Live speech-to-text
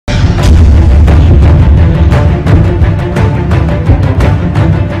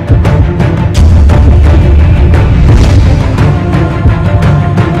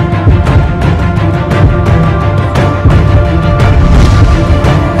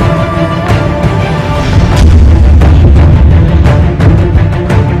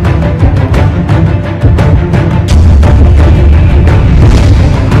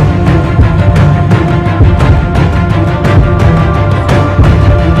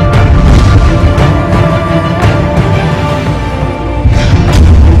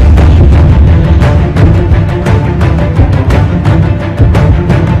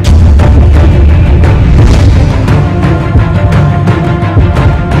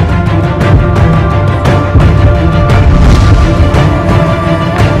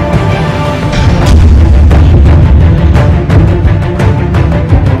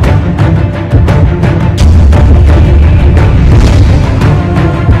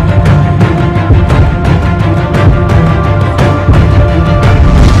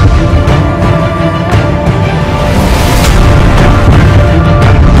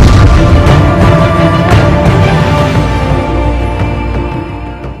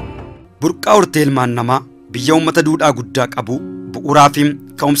burqaa hortee ilmaan namaa biyya uummata duudhaa guddaa qabu bu'uuraa fi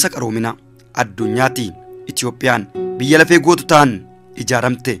ka'umsa qaroomina addunyaati. Itoophiyaan biyya lafee goototaan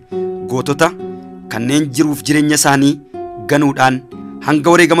ijaaramte gootota kanneen jiruuf jireenya isaanii ganuudhaan hanga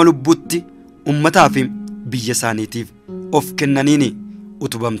wareegama lubbuutti uummataa fi biyya isaaniitiif of kennaniin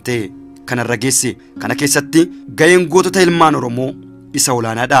utubamtee kanarra geesse. Kana keessatti ga'een gootota ilmaan Oromoo isa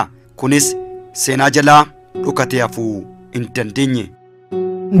olaanaadha. Kunis seenaa jalaa dhokatee hafuu hin dandeenye.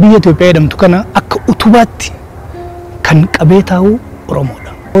 Biyya Itoophiyaa jedhamtu kana akka utubaatti kan qabee taa'u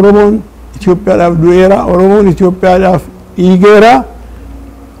Oromoodha. Oromoon Itoophiyaadhaaf du'eera, Oromoon Itoophiyaadhaaf dhiigeera,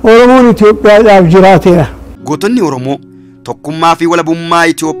 Oromoon Itoophiyaadhaaf jiraateera. Gootonni Oromoo tokkummaa fi walabummaa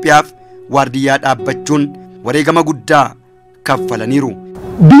Itoophiyaaf waardiyyaa dhaabbachuun wareegama guddaa kaffalaniiru.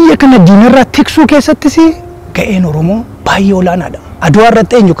 Biyya kana diinarraa tiksuu keessattis ga'een Oromoo baay'ee olaanaadha. Adwaa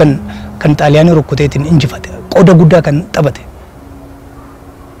irratti eenyu kan Xaaliyaanii rukkuteetiin injifate qooda guddaa kan taphate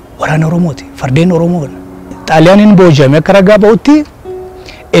waraana Oromooti. Fardeen Oromoo Xaaliyaaniin booji'ame akka ragaa ba'utti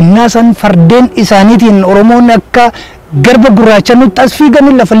innaa san fardeen isaaniitiin Oromoon akka garba gurraacha nutti as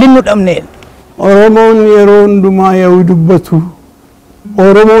fiiganii lafa linnu dhabne. Oromoon yeroo hundumaa yoo dubbatu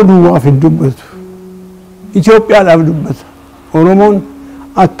Oromoo duwwaaf hin dubbatu. Itoophiyaadhaaf dubbata. Oromoon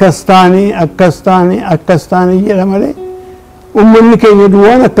akkas taanii jedha malee uummanni keenya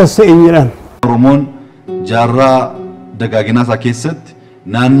duwwaan akkas ta'e jedhan. Oromoon jaarraa dagaaginaa isaa keessatti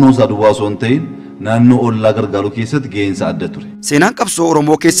naannoo isaa duwwaa osoo hin ta'in naannoo ollaa gargaaruu keessatti ga'eensa adda ture. Seenaan qabsoo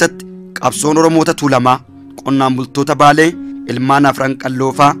Oromoo keessatti qabsoon Oromoota Tuulamaa qonnaan bultoota Baalee ilmaan Afran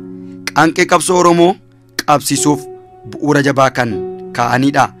Qalloofaa qaanqee qabsoo Oromoo qabsiisuuf bu'uura jabaa kan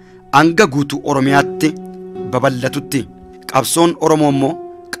kaa'anidha. Hanga guutuu Oromiyaatti babal'atutti qabsoon Oromoo immoo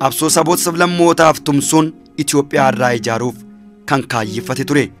qabsoo saboota sablammootaaf tumsuun Itoophiyaa irraa ijaaruuf kan kaayyeffate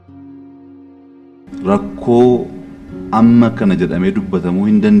ture. Rakkoo amma kana jedhamee dubbatamuu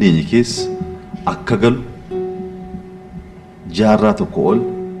hin dandeenye keessa akka galu jaarraa tokko ol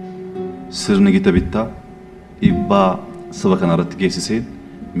sirni gita bittaa dhiibbaa saba kanarratti geessiseen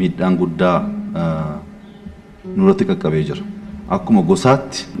miidhaan guddaa nurratti qaqqabee jira. Akkuma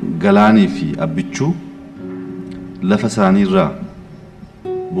gosaatti galaanii fi abbichuu lafa isaanii irraa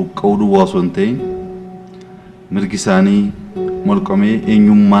buqqa'uu duwwaa osoo hin ta'in mirgi isaanii molqamee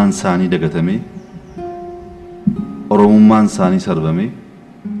eenyummaan isaanii dagatamee Oromummaan isaanii sarbamee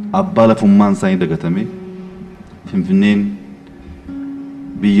abbaa lafummaan isaanii dagatamee Finfinneen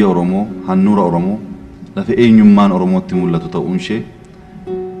biyya Oromoo handhuura Oromoo lafa eenyummaan Oromootti mul'atu ta'uun ishee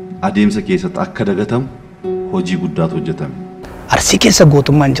adeemsa keessatti akka dagatamu hojii guddaatu hojjetame. Arsii keessa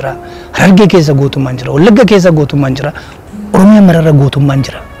gootummaan jira, Harargee keessa gootummaan jira, Wallagga keessa gootummaan jira, Oromiyaa mararra gootummaan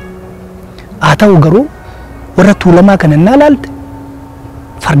jira. Haa ta'u garuu warra Tuulamaa kana innaa ilaalte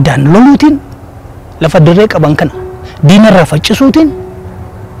fardaan loluutiin lafa dirree qaban kana diinarraa faccisuutiin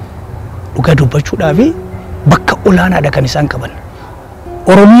dhugaa dubbachuudhaa fi bakka olaanaadha kan isaan qaban.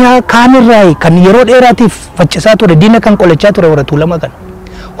 Oromiyaa kaanirraa kan yeroo dheeraatiif faccisaa ture diina kan qolachaa ture warra Tuulamaa kana.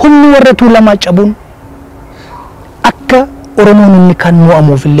 Humni warra Tuulamaa cabuun akka Oromoon inni kan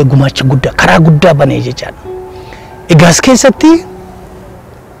mo'amuuf illee gumaacha guddaa karaa guddaa banee jechaadha. Egaas keessatti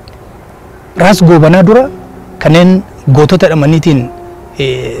raas goobanaa dura kanneen gootota dhamaniitiin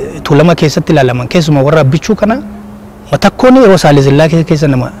Tuulamaa keessatti ilaalaman keessumaa warra abbichuu kana matakkoon yeroo Saalezillaa keessa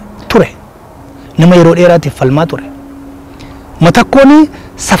nama ture. Nama yeroo dheeraatiif falmaa ture. Matakkoon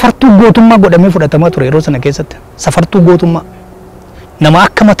safartuu gootummaa godhamee fudhatamaa ture yeroo sana keessatti. Safartuu gootummaa nama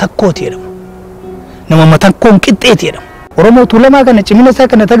akka matakkooti jedhamu. Nama matakkoon qixxeeti jedhamu. Oromoo Tuulamaa kana cimina isaa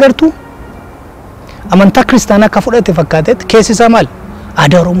kana tagartu amantaa kiristaanaa akka fudhate fakkaatetti keessi isaa maal?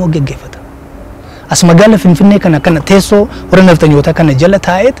 Aadaa Oromoo geggeeffata. As magaala Finfinnee kana teessoo warra naftanyootaa kana jala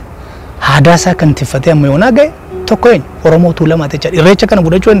taa'eet aadaa isaa kan tiffatee amma yoonaa ga'e tokko eenyu Oromoo Tuulamaa jecha irreecha kana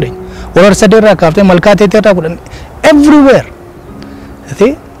godhachuu dandeenya. Warra sadeerraa kaaftee malkaa teeteerraa godhan everywhere.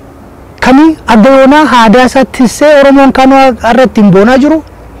 Kami adda yoonaa aadaa isaa tissee Oromoon kan irratti hin boonaa jiru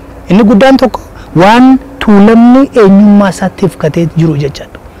inni guddaan tokko waan Tuulamni eenyummaa isaatiif katee jiru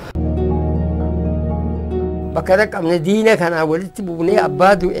jechaadha. Bakka dhaqqabne diina kanaa walitti buunee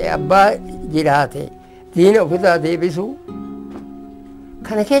abbaa du'e abbaa jiraate diina ofirraa deebisu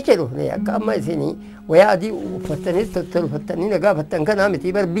kana keessa dhufne akka amma isinii wayaa adii uffattanii tottolfattanii nagaa uffattan kanaa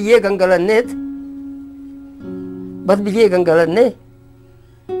miti bar biyyee gangalannee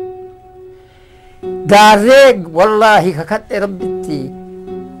gaarree wallaahi kakadhe rabbitti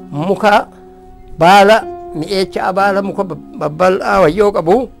muka baala mi'eecha baala muka babbal'aa wayyoo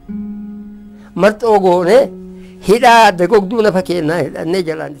qabu marxoo goone hidhaa dagogduu nafa kennaa hidhannee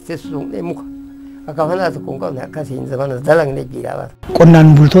jalaan teessuumne muka akka fanaa tokko hin qabne akkasiin zamana dalagne jiraaba.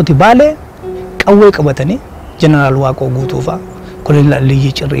 Qonnaan bultooti Baalee qawwee qabatanii jeneraal Waaqoo Guutuufaa, Koloneel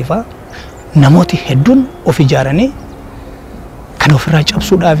Aliyyi Cirriifaa namooti hedduun of ijaaranii kan ofirraa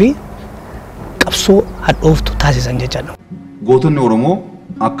cabsuudhaa fi qabsoo hadhooftu taasisan jechaadha. Gootonni Oromoo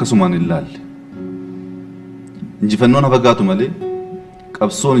akkasumaan ilaalle. Injifannoon hafagaatu malee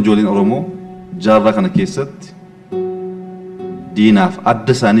qabsoon ijoolleen Oromoo jaarraa kana keessatti diinaaf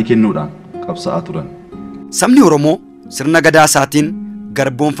adda isaanii kennuudhaan qabsa'aa turan. Sabni Oromoo sirna gadaa isaatiin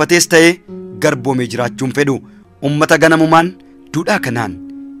garboonfatees ta'ee garboomee jiraachuun fedhu uummata ganamumaan duudhaa kanaan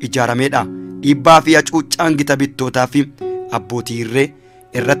ijaarameedha. Dhiibbaa fi hacuuccaan gita bittootaa fi abbootii irree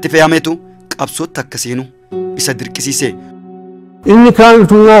irratti fe'ametu qabsootti akka seenu isa dirqisiise. Inni kaan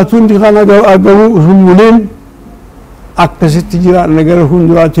tunaatuun kan agamu rumuleen akkasitti jiraan nagara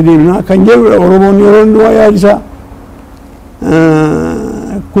hunduraatti deemnaa kan jedhudha. Oromoon yeroo hundumaa yaadisaa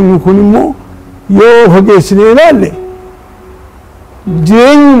kun immoo yoo fageessinee ilaalle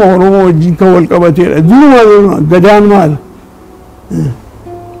jireenyuma Oromoo wajjin kan wal qabateedha. Duruma gadaan maal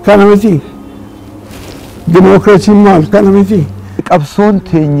kana miti dimookiraasiin maal kana miti. Qabsoon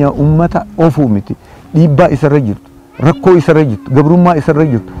teenya uummata ofuu miti dhiibbaa isarra jirtu rakkoo isarra jirtu gabrummaa isarra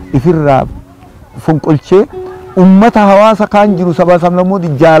jirtu ifirraa fonqolchee uummata hawaasa kaan jiru sabaa sablammooti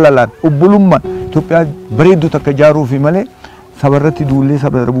jaalalaan obbulummaan Itoophiyaa bareedduu takka ijaaruu fi malee sabarratti duullee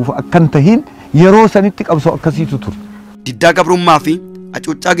saba darbuuf akkan tahiin yeroo sanitti qabsoo akkasiitu ture. Diddaa gabrummaa fi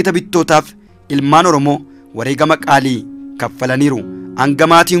hacuuccaa gita bittootaaf ilmaan Oromoo wareegama qaalii kaffalaniiru. Hanga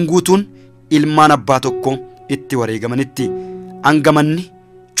maatiin guutuun ilmaan abbaa tokko itti wareegamanitti hanga manni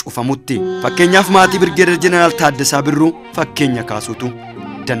cufamutti. Fakkeenyaaf maatii Birgeedar Jeneraal Taaddasaa Birruu fakkeenya kaasuutu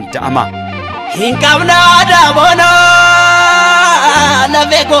danda'ama. Hin qabna daabona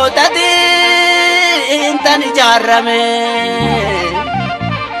lafee gootatti intan ijaarame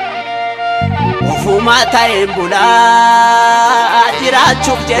ofuma ta'een bulaa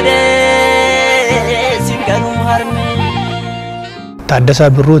jiraachuuf jedhee singanuu harme. Taaddasaa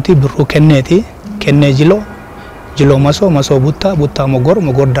Birruuti, Birruu kenneeti, kennee jiloo, jiloo masoo, masoo buttaa, buttaa mogor,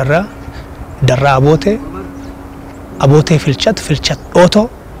 mogor darraa, darraa abootee, abootee filchat, filchat dhootoo.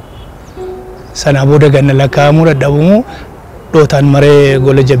 Sana booda ganna lakkaa'amuu dadhabamuu dhootaan maree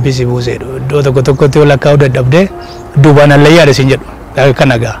gola jabbisi buusee iddoo tokko tokkotti yoo lakkaa'uu dadhabdee duubaan allee yaada isin jedhu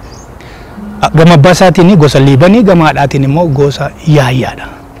kana gaa. Gama abbaa isaatiin gosa liibanii gama haadhaatiin immoo gosa yaayyaadha.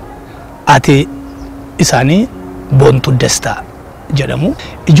 Ati isaanii boontuu dastaa jedhamu.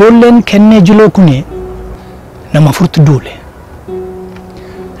 Ijoolleen kennee jiloo kuni nama furtu duule.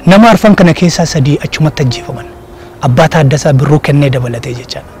 Nama arfan kana keessaa sadii achumatti ajjeefaman. Abbaa Taaddasaa Birruu kennee dabalatee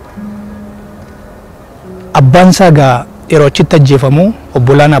jechaadha. Abbaan isaa gaa yeroo achitti ajjeefamu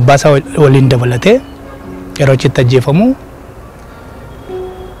obbolaan abbaa isaa waliin dabalatee yeroo achitti ajjeefamu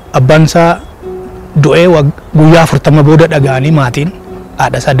abbaan isaa du'ee guyyaa 40 booda dhaga'anii maatiin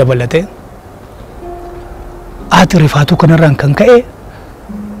haadha isaa dabalatee haati rifaatuu kanarraan kan ka'e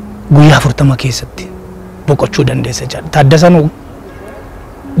guyyaa 40 keessatti boqochuu dandeessa jedha. Taaddasaan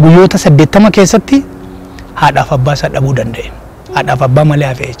guyyoota 80 keessatti haadhaaf abbaa isaa dhabuu danda'e. Haadhaaf abbaa malee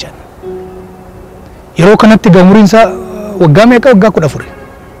hafee jechaadha. Yeroo kanatti gamuriin isaa waggaa meeqa? Waggaa 14.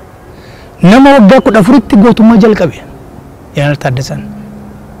 Nama waggaa 14tti gootummaa jalqabe Jeneraal Taaddasaan.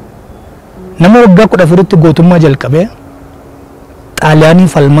 Nama waggaa 14tti gootummaa jalqabe Xaaliyaanii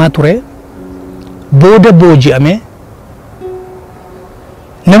falmaa ture booda booji'ame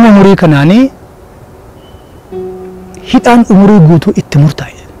nama umurii kanaanii hidhaan umurii guutuu itti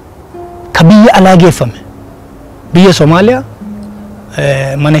murtaa'e ka biyya alaa geeffame biyya Somaaliyaa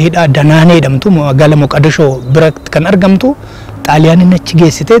mana hidhaa Danaanee jedhamtu magaalaa Moqadishoo bira kan argamtu Xaaliyaaniin achi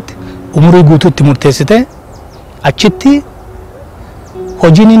geessiteetti umurii guutuu itti murteessite achitti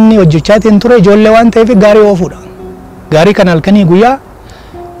hojiin inni hojjechaatiin ture ijoollee waan ta'eef gaarii oofuudha. Gaarii kan halkanii guyyaa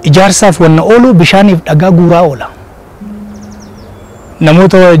ijaarsaaf wanna oolu bishaaniif dhagaa guuraa oola.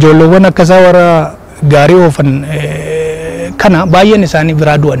 Namoota ijoolleewwan akkasaa warra gaarii oofan kana baay'een isaanii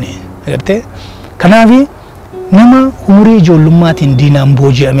biraa du'anii agartee. Kanaaf nama umurii ijoollummaatiin diinaan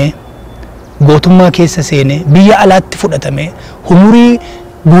booji'ame gootummaa keessa seenee biyya alaatti fudhatame umurii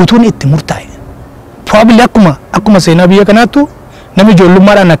guutuun itti murtaa'e. Probably akkuma seenaa biyya kanaattu nama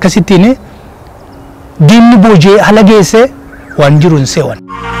ijoollummaadhaan akkasittiin diinni booji'ee hala geessee waan jiruun seewan.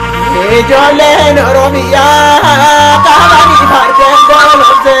 Ijoolleen Oromiyaa qabanii fardeen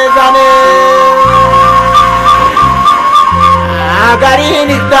gololseessanii gariin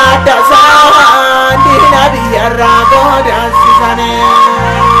itti Taaddasaa diina biyyarraa goodansisanii.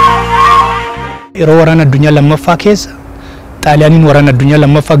 Yeroo waraana addunyaa lammaffaa keessa Xaaliyaaniin waraana addunyaa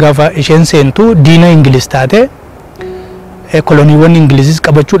lammaffaa gaafa isheen seentu diina Ingiliz taate koloniiwwan Ingilizis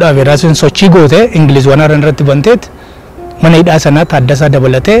qabachuudhaaf yeroo sochii goote Ingiliz waan haran irratti banteet mana hidhaa sanaa Taaddasaa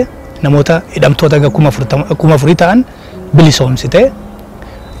dabalatee namoota hidhamtoota 40,000 ta'an bilisoomsite.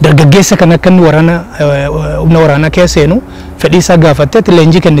 dargaggeessa kan akka inni humna waraanaa keessa seenu fedhii isaa gaafatteetti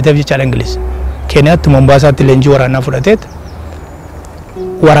leenjii kenniteef jechaadha Ingiliis. Keeniyaatti Mombaasaatti leenjii waraanaa fudhateet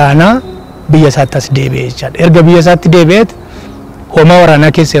waraanaa biyya isaatti as deebi'ee jechaadha. Erga biyya isaatti deebi'eet hoomaa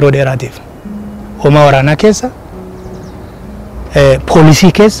waraanaa keessa yeroo dheeraatiif hoomaa waraanaa keessa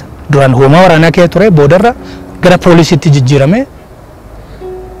poolisii keessa duraan hoomaa waraanaa keessa ture boodarra gara poolisiitti jijjiirame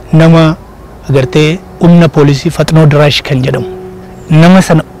nama agartee humna poolisii Faxinoo Diraash kan jedhamu nama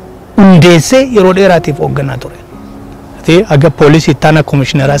sana hundeessee yeroo dheeraatiif hoogganaa ture. Aga poolisii taana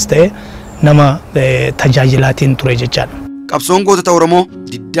komishineraas ta'e nama tajaajilaatiin ture jechaadha. Qabsoon gootota Oromoo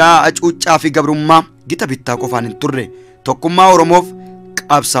diddaa acuuccaa fi gabrummaa gita bittaa qofaan hin turre tokkummaa Oromoof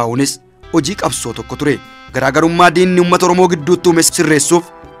qabsaa'uunis hojii qabsoo tokko ture. Garaagarummaa diinni uummata Oromoo gidduutti uume sirreessuuf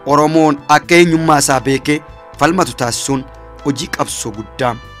Oromoon akka eenyummaa isaa beekee falmatu taasisuun hojii qabsoo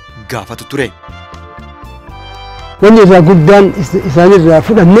guddaa gaafatu ture. Wanni irraa guddaan isaanirraa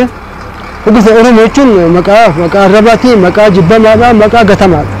fudhanne hoggansa Oromoo jechuun maqaa arrabaatii, maqaa jibbamaadhaa, maqaa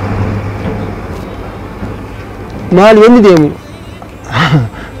gatamaadha. Maal wanni deemu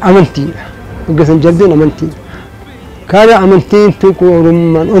amantiidha. Hoggansa jalbiin amantiidha. Kana amantiin tuqu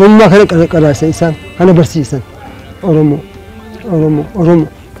Oromummaa kana qaraasa isaan kana barsiisan Oromoo.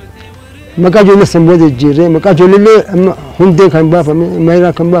 Maqaa ijoollee sanboota jijjiirree maqaa ijoollee amma hundee kan baafame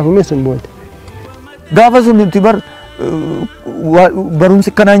mayiraa kan baafame sanboota. Gaafa sun nuti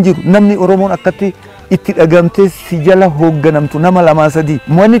barumsi kanaan jiru namni Oromoon akkatti itti dhagamtee si jala hoogganamtu nama lamaa sadii.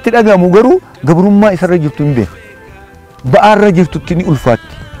 Wanni itti dhagamu garuu gabrummaa isarra jirtu hin beeku. Ba'aarra jirtutti ni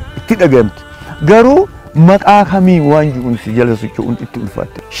ulfaatti itti dhagamti. Garuu maqaa kamii waan jiruun si jala socho'uun itti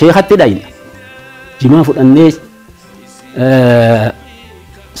ulfaatte. Sheekatti dhayna. Jimaa fudhannee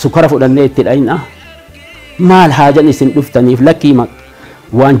sukara fudhannee itti dhayna. Maal haajan isin dhuftaniif lakkii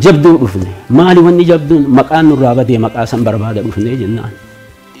waan jabduu dhufne maali wanni jabduun maqaan nurraa badee maqaa san barbaada dhufne jennaan.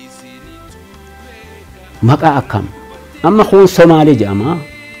 Maqaa akkam amma kun Somaalee jedhama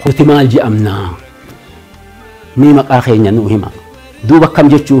kuti maal jedhamnaa mee maqaa keenya nuu hima duuba akkam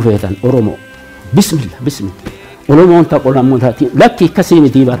jechuu feetan Oromoo bismillah Oromoon taqolamoo taati lakki akkasii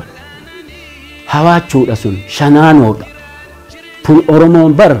miti bara hawaachuudha sun shanaanoodha tun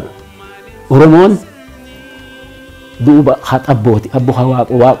Oromoon bar Oromoon duuba haxabbooti abbu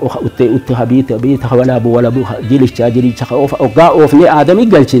waaqo utte habiita walabu jilicha ogaa oofnee aadamii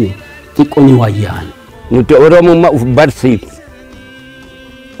galchine xiqqooni wayyaan. Nuti Oromummaa uf barsiif.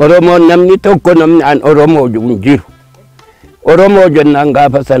 Oromoon namni tokko namni an Oromoo hin jiru. Oromoo jennaan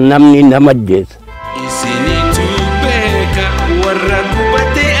gaafa san namni nama ajjeesa. Isinitu beeka warra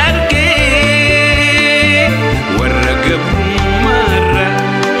gubate argee warra gabrummaarra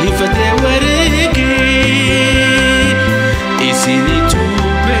hifate wareegee. Isinitu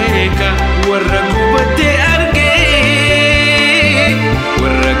beeka warra gubate argee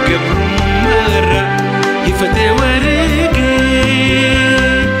warra gabrummaarra hifate wareegee.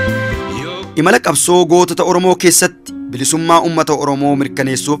 Imala qabsoo gootota Oromoo keessatti bilisummaa uummata Oromoo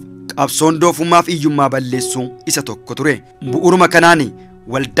mirkaneessuuf qabsoon doofummaa fi iyyummaa balleessuu isa tokko ture. Bu'uuruma kanaan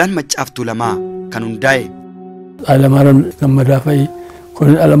waldaan Maccaaftuu Lamaa kan hundaa'e. Alamaaraan gammadaa fa'i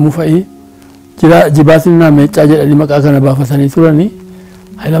kun alamuu fa'i jira jibaasinaa meeccaa jedhanii maqaa kana baafatanii turanii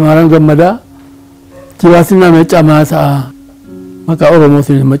Alamaaraan gammadaa jibaasinaa meeccaa maasaa maqaa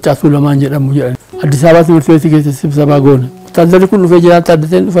Oromootiin Maccaaftuu Lamaan jedhamu jedhani. Addis Ababa Timirti Beetii keessatti sibsabaa goone. Wataaddarri kun dhufee jiraata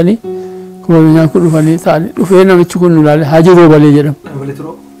addateen dhufanii kumabinyaan kun dhufanii ta'anii dhufee namichi kun nu ilaale Haajii Roobalee jedhama.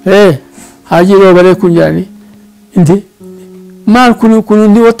 Haajii Roobalee kun jedhanii inti maal kun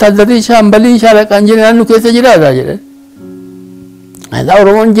hundi wataaddarri shaambalii shaalaqaan jedhe naannoo keessa jiraata jedhan. Aadaa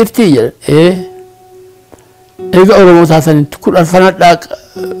Oromoon jirti jedhan. Eega Oromoo taasanitti kudhan fanadhaa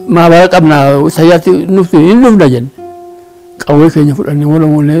maabara qabnaa sayyaatti nufti hin dhufna jenne. Qawwee keenya fudhannee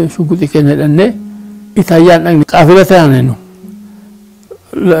Oromoonlee shugguxii keenya hidhannee Itaayyaan dhaqne qaafila ta'an nu.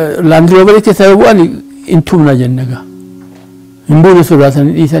 Laandiroobarii keessa bu'an hin tumna jenne gaa. Hin buune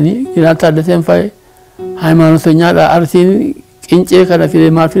sodaatanii dhiisanii jiraata addateen fa'i hayimaanotenyaadha arsiin qincee kana fide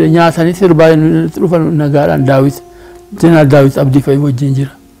maal fide nyaatanii sirbaa dhufan nagaadhaan daawit. Jeneraal Daawit Abdii fa'i wajjin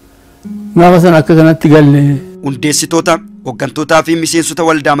jira. Gaafa sana akka kanatti galle. Hundeessitoota, hooggantootaa fi miseensota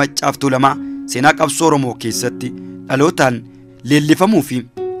waldaa Maccaaftuu Lamaa seenaa qabsoo Oromoo keessatti dhalootaan leellifamuu fi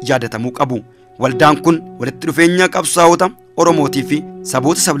yaadatamuu qabu. Waldaan kun walitti dhufeenya qabsaa'ota Oromootii fi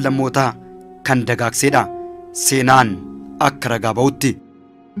saboota sablammootaa kan dagaagsedha. Seenaan akka ragaa ba'utti.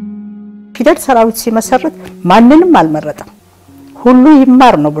 ፊደል ሰራዊት ሲመሰረት ማንንም አልመረጠም። ሁሉ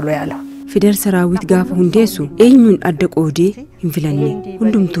ይማር ነው ብሎ ያለው። fidel saraawit gaafa hundeessu eenyuun adda qoodee hin filanne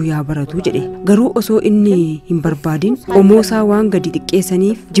hundumtuu yaa baratu jedhe garuu osoo inni hin barbaadin qomoosaa waan gadi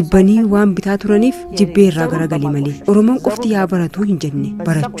xiqqeessaniif jibbanii waan bitaa turaniif jibbee irraa garagalii malee oromoon qofti yaa baratu hin jenne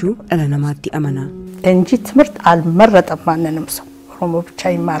barachuu dhala namaatti amana እንጂ ትምህርት አልመረጠም ማንንም ሰው ኦሮሞ ብቻ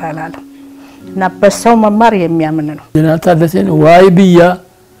ይማራል አለ እና በሰው መማር የሚያምን ነው ጀነራል ታደሰን ዋይ ብያ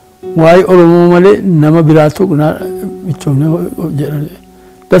ዋይ ኦሮሞ ማለ ነማ ቢራቱ ና bichoomne jedhani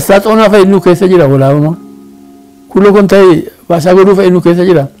dassaa xoonaa fa'i nu keessa jira walaabama kullu kun ta'e baasaa godhuu fa'i nu keessa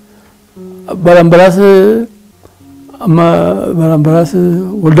jira barambaraas amma barambaraas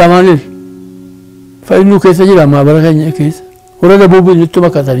waldaa maaliif fa'i nu keessa jira maabara keenya keessa warra dabuubii nutti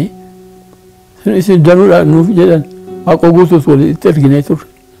makatanii isin danuudha nuuf jedhan waaqoo guutuus walitti erginee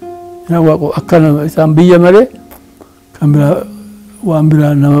turre waaqoo akkana isaan biyya malee kan biraa waan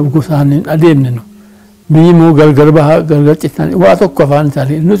biraa nama gosaaniin adeemne nu biyyi moo gargar bahaa gargar cittanii waa tokko afaan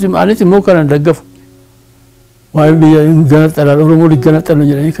isaanii nuti maanis immoo kana daggafu waa biyya gana xalaal oromoo gana xalaal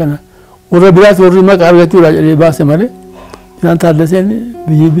jedhanii kana warra biraas warri maqaa argachuudha jedhee baase malee isaan taaddaseen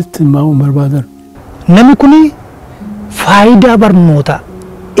biyyi bitti maa'uun barbaadan. Namni kuni faayidaa barnoota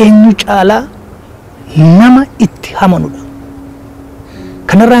eenyu caalaa nama itti amanudha.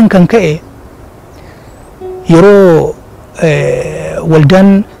 Kanarraan kan ka'e yeroo waldaan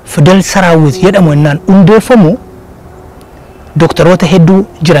fidel saraawit jedhamu innaan hundeeffamu doktoroota hedduu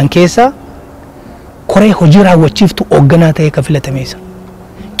jiran keessa koree hojii raawwachiiftu hoogganaa ta'ee kan filatameessa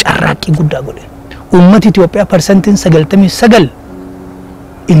carraaqqii guddaa godhe uummata Itoophiyaa parsantiin 99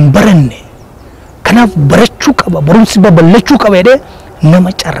 hin baranne kanaaf barachuu qaba barumsi babal'achuu qaba jedhee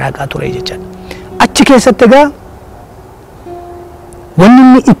nama carraaqaa ture jechaadha achi keessatti egaa wanni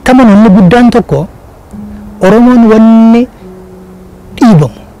inni itti amanu inni guddaan tokko Oromoon wanni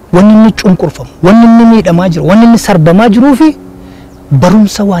dhiibamu wanni inni cunqurfamu wanni inni miidhamaa jiru wanni inni sarbamaa jiruu fi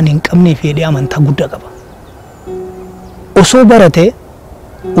barumsa waan hin qabneef jedhee amantaa guddaa qaba osoo barate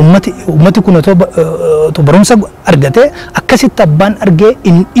ummati kun otoo barumsa argate akkasitti abbaan argee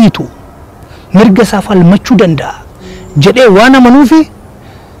hin dhiitu mirga isaa falmachuu danda'a jedhee waan amanuufi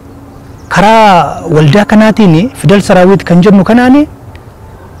karaa waldaa kanaatiin fidel saraawit kan jennu kanaani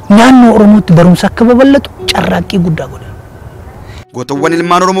naannoo Oromootti barumsa akka babal'atu carraaqqii guddaa godhe. Gootawwan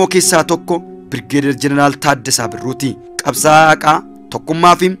ilmaan Oromoo keessaa tokko Birgeedar Jeneraal Taaddasaa Birruuti. Qabsaa'aa haqaa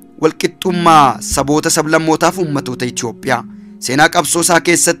tokkummaa fi walqixxummaa saboota sablammootaaf uummattoota Itoophiyaa seenaa qabsoo isaa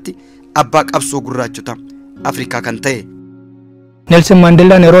keessatti abbaa qabsoo gurraachota Afrikaa kan ta'e. Nelson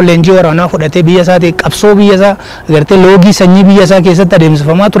Mandelaan yeroo leenjii waraanaa fudhatee biyya isaatii qabsoo biyya isaa agartee loogii sanyii biyya isaa keessatti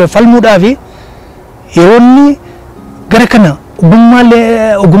adeemsifamaa ture falmuudhaaf yeroo inni gara kana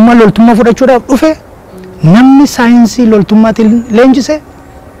ogummaa loltummaa fudhachuudhaaf dhufe namni saayinsii loltummaatiin leenjise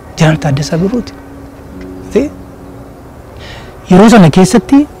Jeneraal Taaddasaa Birruuti. Yeroo sana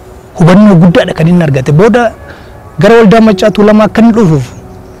keessatti hubannoo guddaadha kan inni argate booda gara waldaa Maccaa Tuulamaa akka inni dhufuuf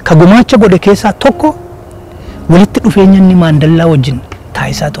ka gumaacha godhe keessaa tokko walitti dhufeenya inni Maandellaa wajjin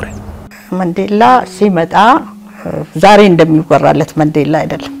taasisaa ture. ማንዴላ ሲመጣ ዛሬ እንደሚወራለት ማንዴላ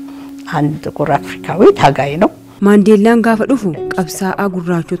አይደለም አንድ ጥቁር አፍሪካዊ ታጋይ ነው Maandeellaan gaafa dhufu qabsaa'aa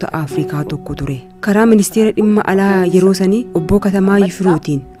gurraachota Afrikaa tokko ture. Karaa ministeera dhimma alaa yeroo sanii obbo Katamaa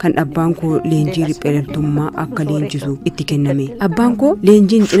Yifiruutiin kan abbaan koo leenjii ripheeltummaa akka leenjisu itti kenname. Abbaan koo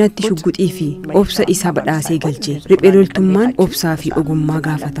leenjiin cinatti shugguxii fi obsa isaa badhaasee galche. Ripheeltummaan obsaa fi ogummaa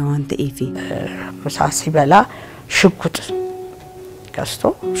gaafata waan ta'eef. ምሳ ሲበላ ሽጉጥ ገዝቶ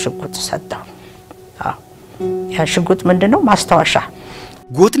ሽጉጥ ሰጠው። ያ ሽጉጥ ምንድነው? ማስታወሻ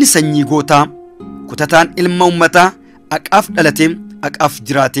Gootni sanyii gootaa kutataan ilma ummataa aqaaf dhalatee aqaaf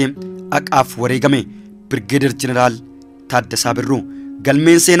jiraatee aqaaf wareegame Birgeedar Jeneraal Taaddasaa Birruu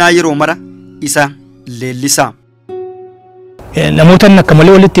galmeen seenaa yeroo mara isa leellisa. Namoota akka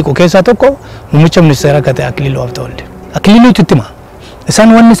malee walitti hiiku keessaa tokko muummicha ministeeraa akka ta'e Akiliiluu Habtewalde. Akiliiluutti itti hima.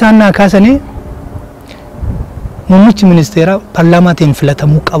 Isaan wanni isaan naa kaasanii muummichi ministeeraa paarlaamaatiin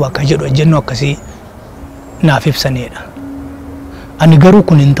filatamuu qaba akka jedhu ejjennoo akkasii naaf ibsanidha. Ani garuu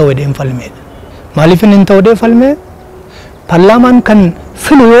kun hin ta'u jedheen falmeedha. Maaliif hin ta'u jedhee falmee paarlaamaan kan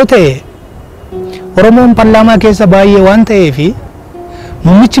filu yoo ta'e Oromoon paarlaamaa keessa baay'ee waan ta'eef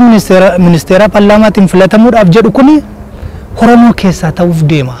muummichi ministeeraa paarlaamaatiin filatamuudhaaf jedhu kuni Oromoo keessaa ta'uuf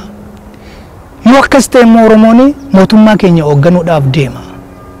deema. Yoo akkas ta'e immoo Oromoon mootummaa keenya hoogganuudhaaf deema.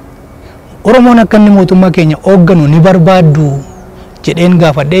 Oromoon akka inni mootummaa keenya hoogganu ni barbaaddu jedheen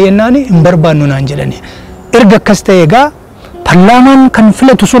gaafadhee yennaan hin barbaannu naan jedhani. Erga akkas ta'e egaa paarlaamaan kan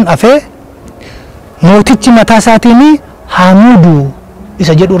filatu sun afee mootichi mataa isaatiin haamuudu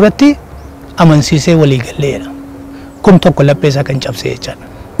isa jedhu irratti amansiisee walii galleedha. Kun tokko laphee isaa kan cabsee jechaadha.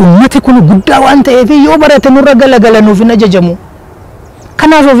 Uummati kun guddaa waan ta'eef yoo barate nurra galagaluuf hin ajajamu.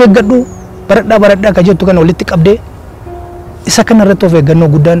 Kanaaf of eeggadhu baradhaa ka jettu kana walitti qabdee isa kana irratti of eeggannoo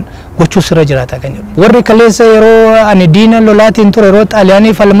guddaan gochuu sirra jiraata kan jedhu. Warri kaleessa yeroo ani diina lolaatiin ture yeroo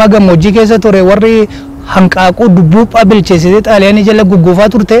xaaliyaanii falmaa gammoojjii keessa ture warri hanqaaquu dubbuuphaa bilcheessitee xaaliyaanii jala gugguufaa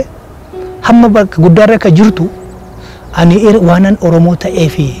turte hamma bakka guddaarra akka jirtu ani waanan Oromoo ta'ee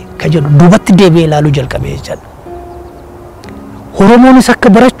fi ka jedhu duubatti deebi'ee ilaaluu jalqabee jechaadha. Oromoonis akka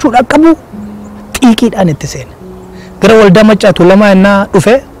barachuudhaan qabu xiiqiidhaan itti seena. Gara waldaa Maccaatu Lamaa innaa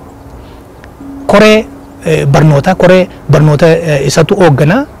dhufe koree barnoota isatu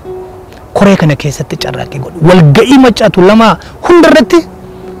hoogganaa koree kana keessatti carraaqqii godhu. Walga'ii Maccaatu Lamaa hundarratti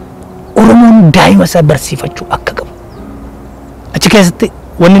Oromoon daa'ima isaa barsiifachuu akka qabu. Achi keessatti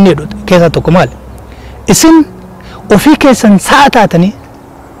wanni inni jedhu keessaa tokko maali? Isin ofii keessan sa'a taatanii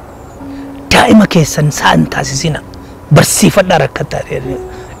daa'ima keessan sa'a hin taasisina barsiifadhaa rakkataa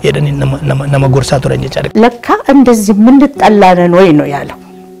jedhanii nama gorsaa turan jechaadha. ለካ እንደዚህ የምንጠላነን ወይ ነው ያለው።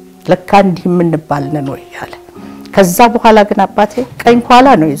 ለካ እንዲህ የምንባልነን ወይ ያለ። ከዛ በኋላ ግን አባቴ ቀኝ ኋላ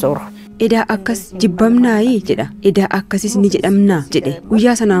ነው የዞረው። Edaa akkas jibbamnaayi jedha. Edaa akkasis ni jedhamnaa jedhe.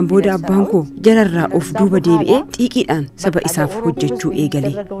 Guyyaa sanaan booda abbaan koo jararraa of duuba deebi'ee xiiqiidhaan saba isaaf hojjechuu eegale.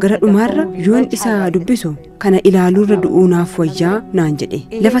 Gara dhumaarra yoon isaa dubbisu kana ilaaluurra du'uunaaf wayyaa naan jedhe.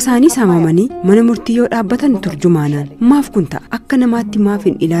 Lafa isaanii saamamanii mana murtii yoo dhaabbatan turjumaanaan maaf kun ta'a akka namaatti maaf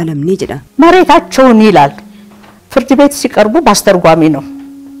hin ilaalamne jedha. መሬታቸውን ይላል ፍርድ ቤት ሲቀርቡ በአስተርጓሚ ነው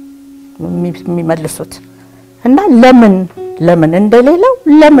የሚመልሱት እና ለምን እንደሌለው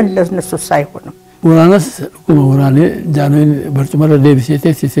ለምን ለነሱስ አይሆንም? ወራነስ ወራኔ ጃኖን በርጭመረ ደብሲቴ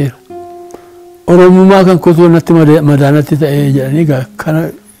ሲሴር ኦሮሙማ ከን ኮቶነት መዳነት ተያያኒ ጋር ከነ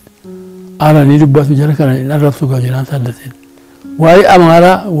አራኒ ድባቱ ጀረ ከነ ነረፍሱ ጋር ጀና ሳለሰን ዋይ አማራ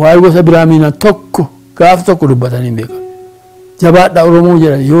ዋይ ጎሰ ብራሚና ቶኩ ጋፍ ቶኩ ድባታኒ ቤක ጀባዳ ኦሮሞ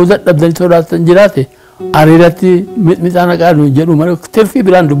ጀረ ዮዘ ደብደል ሶዳተን ጅራቴ አሬዳቲ ሚጣና ቃሉ ጀዱ ማለ ትርፊ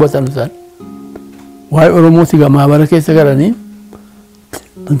ብራን ድባታኑሳን ዋይ ኦሮሞ ሲጋ ማህበረ ከሰ ገራኒ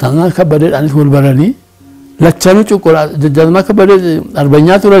እንታና ከበደ አንስ ወልበረኒ ለቻኑ ጭቆራ ጀጃዝማ ከበደ አርበኛ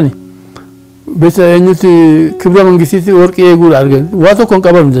ቱረኒ በሰኝት ክብረ መንግስት ወርቅ የጉል አርገን ዋቶ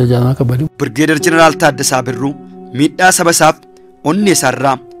ኮንቀበም ጀጃዝማ ከበደ ብርጌደር ጀነራል ታደሳ ብሩ ሚዳ ሰበሳፍ ኦኔ ሰራ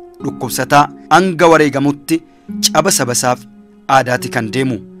ዱኩብሰታ አንጋ ወሬገሙቲ ጫበ ሰበሳፍ አዳቲ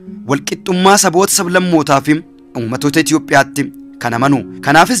ከንደሙ ወልቂጡማ ሰቦት ሰብለሞታፊም ኡመቶተ ኢትዮጵያቲ ከነመኑ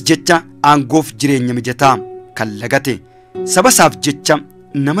ከናፍስ ጀቻ አንጎፍ ጅሬኛ ምጀታ ከለገቴ ሰበሳፍ ጀቻ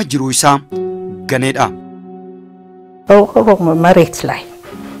ነመ ጅሩ ኢሳ ገኔዳ ኦሮሞ መሬት ላይ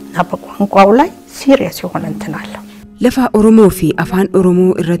እና በቋንቋው ላይ ሲሪየስ የሆነ እንትን አለው። Lafa Oromoo fi afaan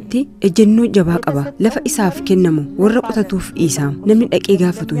Oromoo irratti ejjennoo jabaa qaba. Lafa isaaf kennamu warra qotatuuf isaam namni dhaqee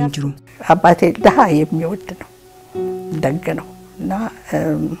gaafatu hin jiru. አባቴ ድሃ የሚወድ ነው ደግ ነው እና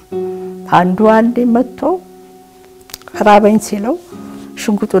አንዴ መጥቶ ራበኝ ሲለው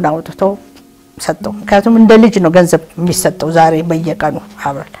ሽጉጡን አውጥቶ ሰጠው። ምክንያቱም እንደ ልጅ ነው ገንዘብ የሚሰጠው ዛሬ በየቀኑ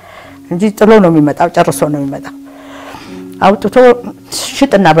አብረን እንጂ ጥሎ ነው የሚመጣው ጨርሶ ነው የሚመጣው። አውጥቶ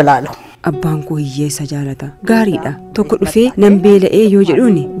ሽጥና ብላለው። Abbaan koo hiyyeessa jaalata. Gaariidha. Tokko dhufee nan beela'ee yoo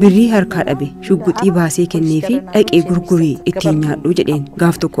jedhuuni birrii harkaa dhabe shugguxii baasee kennee fi dhaqee gurgurii ittiin nyaadhu jedheen.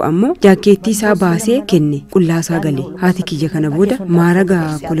 Gaaf tokko ammoo jaakkeettii isaa baasee kenne qullaasaa galee. Haati kiyya kana booda maaragaa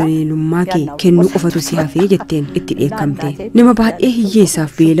koloneelummaa kee kennuu qofatu si hafee jetteen itti dheekkamte. Nama baay'ee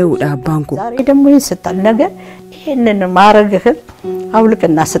hiyyeessaaf beela'uudha abbaan koo. ደግሞ ይሰጣል ነገር ይሄንን ማረግህን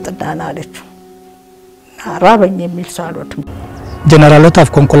አውልቅና ስጥዳና አለችው። ራበኝ የሚል ሰው አልወድም። ጀነራሎታፍ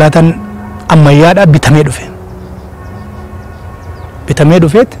ኮንኮላታን ammayyaadha bitamee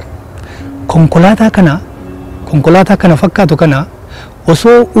dhufeet konkolaataa kana fakkaatu kana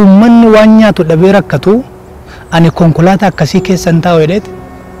osoo uummanni waan nyaatu dhabee rakkatu ani konkolaataa akkasii keessan taa'u jedheet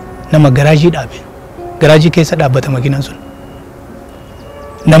nama garaajii dhaabe garaajii keessa dhaabbata makiinaan sun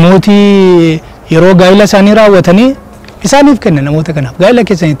namooti yeroo gaa'ila isaanii raawwatanii isaaniif kenna namoota kanaaf gaa'ila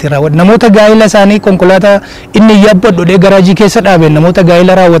keessanitti raawwatan namoota gaa'ila isaanii konkolaataa inni yabbadhu dhee garaajii keessa dhaabe namoota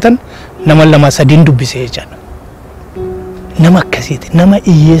gaa'ila raawwatan nama lama sadiin dubbisee jechaadha. Nama akkasiiti nama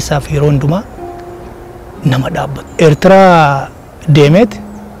hiyyeessaaf yeroo hundumaa nama dhaabbatu. Eertiraa deemeet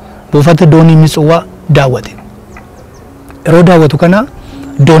buufata doonii Mitsuwaa daawwate. Yeroo daawwatu kana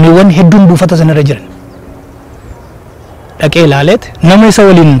dooniiwwan hedduun buufata sanarra jiran. Dhaqee ilaaleet nama isa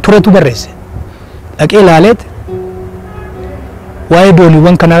waliin turetu barreesse. Dhaqee ilaaleet waa'ee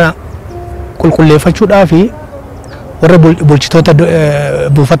dooniiwwan kanaa qulqulleeffachuudhaafi warra bulchitoota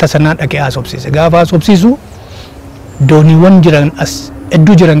buufata sanaa dhaqee haasofsiise. Gaafa haasofsiisu dooniiwwan jiran as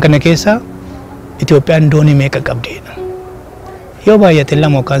hedduu jiran kana keessa Itoophiyaan doonii meeqa qabdeedha. Yoo baay'ate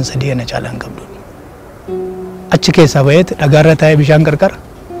lama yookaan sadii ana caalaan qabdu. Achi keessaa baheet dhagaarra taa'ee bishaan qarqara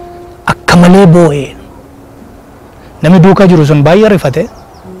akka malee boo'ee namni duukaa jiru sun baay'ee rifate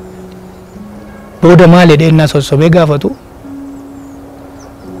booda maal jedhee innaa sossobee gaafatu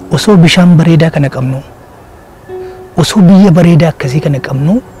osoo bishaan bareedaa kana qabnu osoo biyya bareedaa akkasii kana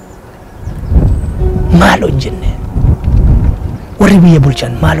qabnu maal hojjenne warri biyya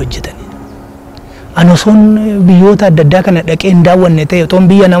bulchan maal hojjetani ani osoon biyyoota adda addaa kana dhaqee hin daawwanne ta'e otoon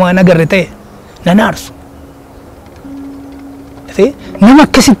biyya namaa nagarre ta'e nan aarsu nama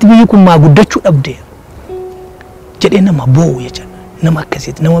akkasitti biyyi kun maa guddachuu dhabde jedhee nama boo'u jecha nama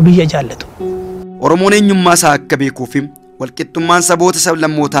akkasitti nama biyya jaallatu. Oromoon eenyummaa isaa akka beekuuf walqixxummaan saboota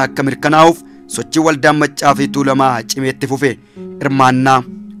sablammootaa akka mirkanaa'uuf sochii waldaan maccaa fi tuulamaa cimeetti fufe hirmaannaa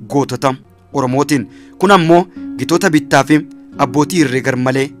gootota Oromootiin kun ammoo gitoota bittaa fi abbootii irree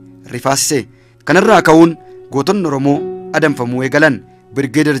garmalee rifaasise. Kanarraa ka'uun gootonni Oromoo adamfamuu eegalan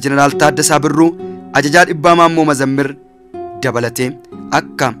Birgeedar Jeneraal Taaddasaa Birruu ajajaa dhibbaa Maammoo Mazammir dabalatee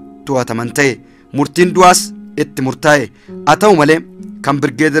akka to'ataman ta'e murtiin du'aas itti murtaa'e. Haa ta'u malee kan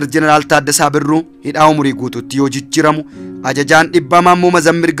Birgeedar Jeneraal Taaddasaa Birruu hidhaa umurii guutuutti yoo jijjiiramu ajajaan dhibbaa Maammoo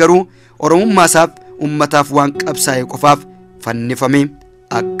Mazammir garuu Oromummaa isaaf ummataaf waan qabsaa'e qofaaf fannifamee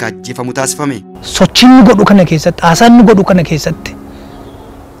akka ajjeefamu taasifame. Sochiin nu godhu kana keessatti haasaan nu godhu kana keessatti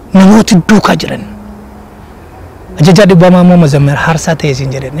namooti duukaa jiran ajajaa dhibbaa Maammoo Mazammir harsaa ta'e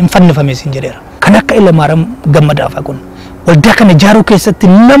siin jedheera hin fannifame siin jedheera kan akka Ilamaaram Gammadaafaa kun waldaa kana ijaaruu keessatti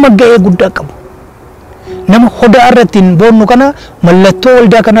nama ga'ee guddaa qabu nama hodaa irratti boonnu kana mallattoo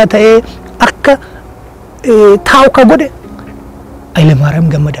waldaa kanaa ta'ee akka taa'u ka godhe Ilamaaram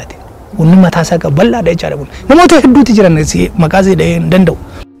Gammadaati wanni mataa isaa qabu bal'aadha jechaadha kun namoota hedduuti jiran maqaa isaa dhahee hin danda'u.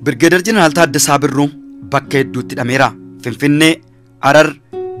 Birgeedar Jeneraal Taaddasaa Birruu bakka hedduutti hidhameera. Finfinnee Harar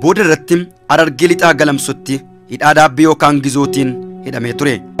booda irratti Harargee lixaa galamsutti hidhaa dhaabbii yookaan gizootiin hidhamee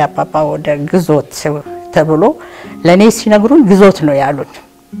ture. አባባ ወደ ግዞት ተብሎ ለኔ ሲነግሩን ግዞት ነው ያሉት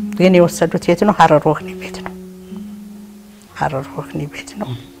ግን የወሰዱት የት ነው ሀረር ወህኒ ቤት ነው ሀረር ወህኒ ቤት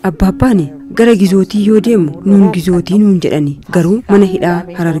ነው Abbaabbaani gara gizootii yoo deemu nuun gizootii nuun jedhani garuu mana hidhaa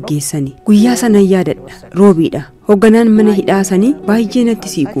Harar geessani guyyaa sana yaadadha roobiidha hoogganaan mana hidhaa sanii baay'ee natti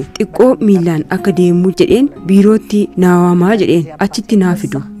siiqu xiqqoo miilaan akka deemu jedheen biirootti naawamaa jedheen achitti naa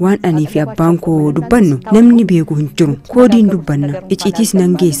fidu waan anii fi abbaan koo dubbannu namni beeku hin jiru koodiin dubbanna icciitiis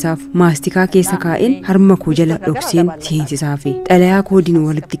nan geessaaf maastikaa keessa kaa'een harma koo jala dhokseen seensisaafi xalayaa koodiin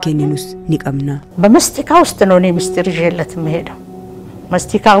walitti kenninus ni qabna. በመስቲካ ውስጥ ነው እኔ ምስጢር ይዤለት የምሄደው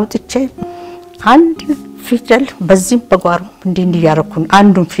መስቲካ አውጥቼ አንድ ፊደል በዚህም በጓሮ እንዲህ ያረኩን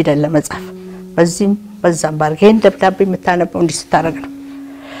አንዱን ፊደል ለመጻፍ በዚህም በዛም ባርገን ደብዳቤ የምታነበው እንዲህ ስታረግ ነው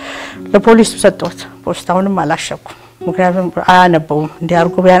ለፖሊስ ሰጥቶት ፖስታውንም አላሸኩም ምክንያቱም አያነበው እንዲህ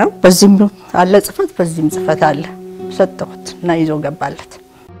አርጎ ቢያነው በዚህም አለ ጽፈት በዚህም ጽፈት አለ ሰጥቶት እና ይዞ ገባለት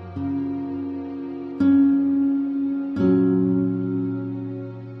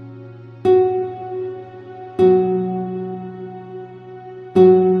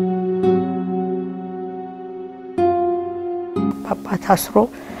ታስሮ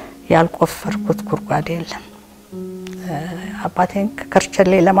ያልቆፈርኩት ጉድጓድ የለም አባቴን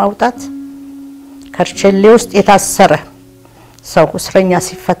ከርቸሌ ለማውጣት ከርቸሌ ውስጥ የታሰረ ሰው እስረኛ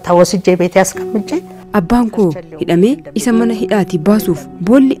ሲፈታ ወስጄ ቤት ያስቀምጬ abbaan koo hidhamee isa mana hidhaati baasuuf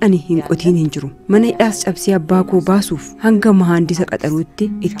boolli ani hin qotiin hin jiru mana hidhaas cabsee abbaa koo baasuuf hanga mahandisa qaxaruutti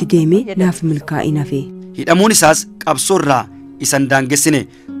itti deemee naaf milkaa'in hafe. Hidhamuun isaas qabsoorraa isan daangessine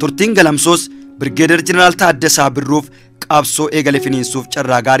turtiin galamsoos Birgeedar Jeneraal Taaddasaa Birruuf qabsoo eegale finiinsuuf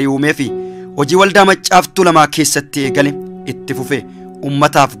carraa gaarii uumee fi hojii waldaa maccaaf tuulamaa keessatti eegale itti fufe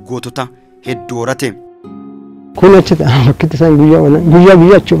ummataaf gootota hedduu horate. Kun achita bakkitti isaan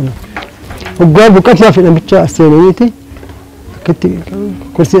guyyaa achuma hoggaa buqqataa fi namicha seenaniiti akkitti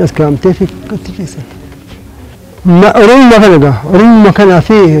kursiin as kaa'amtee fi akkitti keessan. Oromummaa kanaa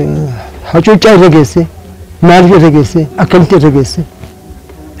fi hacuuccaa irra geesse maaliif irra geesse akkamitti irra geesse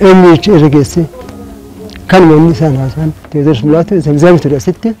eenyuuchi irra geesse kan manni isaan haasaan teessoo sulaatu egzaamin ture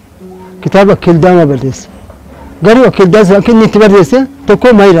asitti kitaaba Akildaama barreesse garuu Akildaas akka inni itti barreesse tokko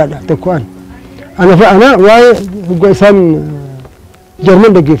maayiraadha tokko ana waa'ee hoggaa isaan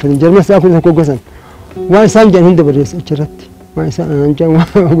Jarman dhaggeeffatan Jarman isaa kun tokko gosan waan isaan jedhan hunda barreesse achirratti waan isaan anaan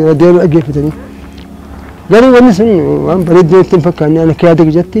deemu dhaggeeffatanii garuu wanni sun waan bareedduu ittiin fakkaanne ana yaada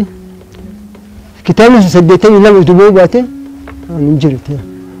gijatti kitaabni 82 duboo baate hin jiru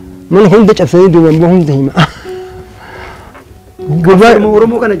mana hunda cabsanii duuban hunda hima.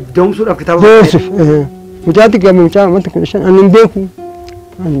 Oromoo kana da'umsuudhaaf kitaaba Joosef mucaati gamme mucaa wanta kun shan ani beeku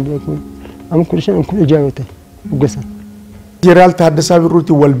amma kun shan kun ijaarate ugasan. Jeneraal Taaddasaa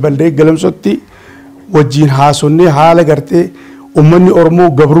Birruuti wal baldee galamsootti wajjin haasonnee haala gartee uummanni Oromoo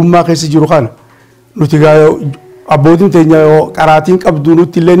gabrummaa keessa jiru kana nuti abbootiin teenya qaraatiin qabdu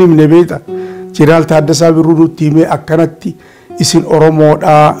nutti illee ni himne beekta. Jeneraal Taaddasaa Birruu nutti himee akkanatti isin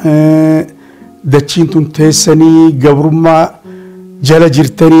Oromoodhaa dachiin tun teessanii gabrummaa jala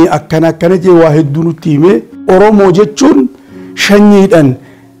jirtanii akkana jee waa hedduu nutti hime. Oromoo jechuun shanyiidhaan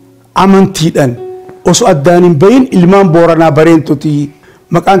amantiidhaan osoo addaan hin bahin ilmaan Booranaa Bareentoti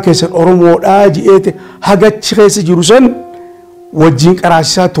maqaan keessan Oromoodhaa ji'eete hagachi keessa jiru san wajjin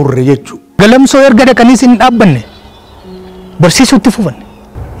qaraasisaa turre jechuudha. Galamsoo erga dhaqaniis hin dhaabbanne barsiisutti fufan.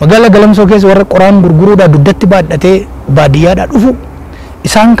 Magaalaa Galamsoo keessa warra qoraan gurguruudhaa duddatti baadhatee baadiyyaadhaa dhufu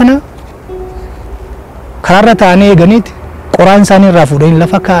isaan kana karaarra taa'anii eeganiiti qoraan isaanii irraa fuudhanii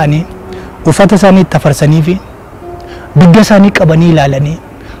lafa kaa'anii uffata isaanii itti afarsanii fi dugda isaanii qabanii ilaalanii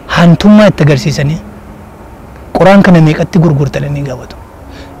hantummaa itti agarsiisanii qoraan kana meeqatti gurgurtanii gaafatu.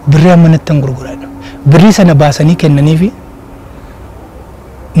 Birrii ammanatti hin gurguradha. Birrii sana baasanii kennanii fi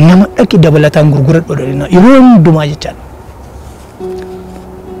nama dhaqi dabalataan gurguradhu dha yeroo hundumaa jechaadha.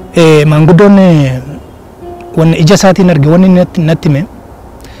 Maanguddoon wanni ija isaatiin arge wanni natti hime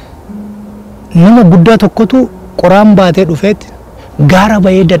nama guddaa tokkotu qoraan baatee dhufeet gaara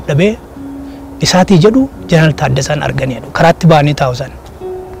bahee dadhabee isaatii jedhu Jeneraal Taaddasaan arganiidha karaatti ba'anii taa'u isaan.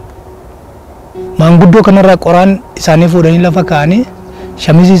 Maanguddoo kanarraa qoraan isaanii fuudhanii lafa kaa'anii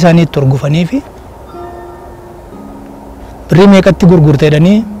shamizii isaanii itti urgufanii fi birrii meeqatti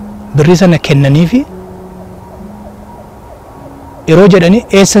gurgurteedhanii birrii sana kennanii fi yeroo jedhanii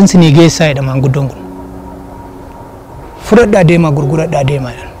eessan sinii geessaa jedha maanguddoon kun. Fudhadhaa deemaa gurguradhaa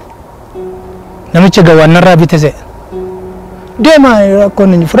deemaa jedhan. Namicha gawaanarraa bitase deemaa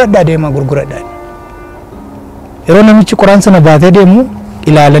rakkoon fudhadhaa deemaa gurguradhaa. Yeroo namichi qoraan sana baatee deemu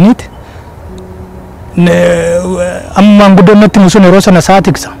ilaalaniiti amma maanguddoon natti musun yeroo sana saa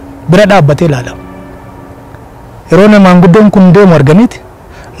tiksa bira dhaabbatee ilaala. Yeroo maanguddoon kun deemu arganiiti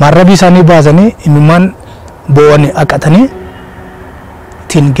maarrabii isaanii baasanii imimmaan boo'anii aqatanii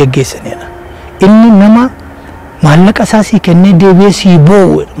ittiin geggeessanidha. Inni nama maallaqa isaa sii kennee deebi'ee sii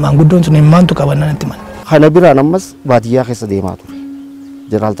boo'u maanguddoon sun imimmaantu qabanna natti mana. Kana biraan ammas baadiyyaa keessa deemaa ture.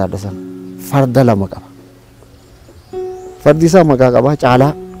 Jeneraal Taaddasaan farda lama qaba. Fardi isaa maqaa qaba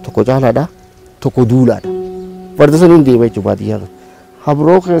caalaa tokko caalaadha tokko duulaadha. Farda saniin deema jechuudha baadiyyaa.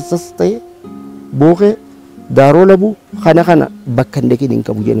 Habroo keessas ta'e bookee daaroo labuu kana bakka hin dhaqin hin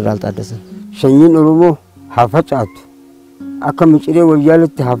qabu Jeneraal Taaddasaan. Sanyiin Oromoo haa facaatu akka miciree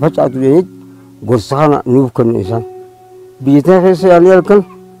wayyaaletti haa facaatu jedhanii gorsa kana nuuf kennu isaan. Biyya tana keessa yaalii halkan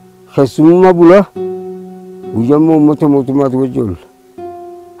keessummaa bulaa guyyammoo uummata mootummaatu wajji oolla.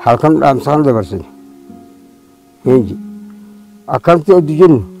 Halkan dhaamsaan dabarsine. Eenji akkanatti oduu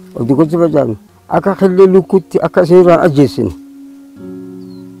jennu oduu gosa facaafnu akka killee lukkuutti akka seeraan ajjeessine.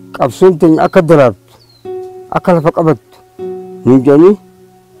 Qabsoon teenya akka daraartu akka lafa qabattu nuun jedhanii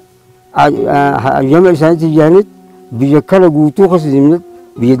hayyama isaaniitti jaaniit biyya kana guutuu keessatti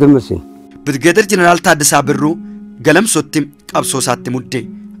biyya dammaqsine. Birgeedar Jeneraal Taaddasaa Birruu Galamsootti qabsoo isaatti mudde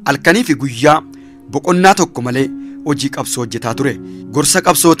halkanii fi guyyaa boqonnaa tokko malee hojii qabsoo hojjetaa ture. Gorsa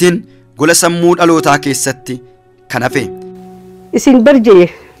qabsootiin gola sammuu dhalootaa keessatti kan hafe. Isin barjee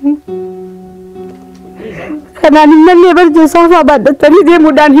kanaan hin mallee barjee saafaa baadhatanii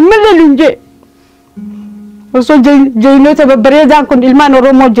deemuudhaan hin mallee lunjee. Osoo jeynoota babbareedaan kun ilmaan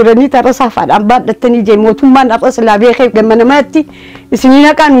Oromoo jiranii tarra saafaadhaan baadhatanii jee mootummaan har'a silaa beekee gammanamaatti isinii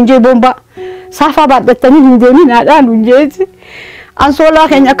naqaan hunjee boombaa saafaa baadhatanii hin deeminaadhaan hunjeeti. Ansoolaa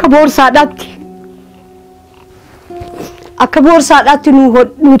keenya akka boorsaadhaatti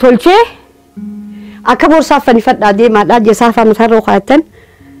nu tolchee akka boorsaaf fanifadhaa deemaadhaa jee saafaa matarroo kaayatan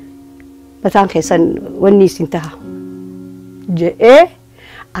mataan keessan wanni isin taha je'ee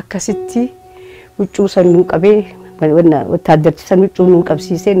akkasitti huccuu san nuu qabee wattaaddarti san huccuu nuu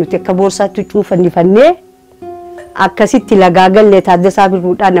qabsiisee nuti akka boorsaatti huccuu fannifannee akkasitti lagaa gallee Taaddasaa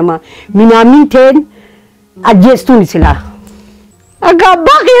Birruudhaa nama minaamin ta'een ajjeestuun silaa. Akka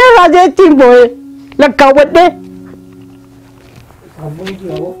abbaa kiyyaa raajeettiin boo'ee lakkaawwadhee.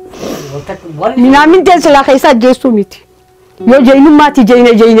 Minaamin ta'een silaa keessa ajjeestuu miti. Yoo jeenummaatti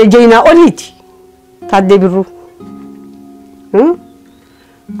jeenaa oliiti Taaddee Birruu.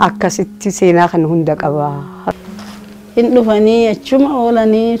 Akkasitti seenaa kan hunda qabaa. Hin dhufanii achuma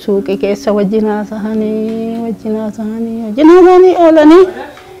oolanii suuqii keessa wajjin haasa'anii oolanii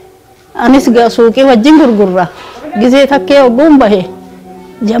anis suuqii wajjin gurgurra gizee takkee ogguun bahe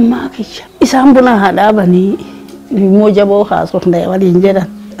jammaa kiyya isaan buna haa dhaabanii immoo jaboo haasofna waliin jedhan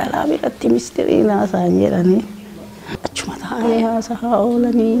dhalaa biratti ministiriin haasa'an jedhanii achuma taa'anii haasa'aa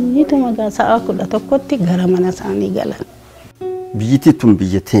oolanii tumagaa sa'a 11tti gara mana isaanii galan. Biyyittii tun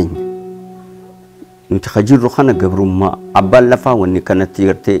biyya teenya. Nuti hajirru kana gabrummaa abbaan lafaa wanni kanatti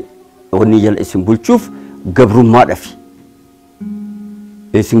gartee wanni jala isin bulchuuf gabrummaa dhafi.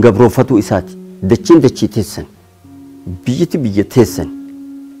 Isin gabrooffatuu isaati. Dachiin dachii teessan. Biyyiti biyya teessan.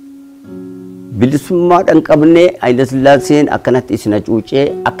 bilisummaadhaan qabnee Haayile Sillaaseen akkanatti isin hacuucee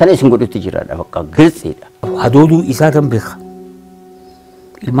akkana isin godhutti jiraadha bakka girsiidha. Hadooduu isaa kan beeka.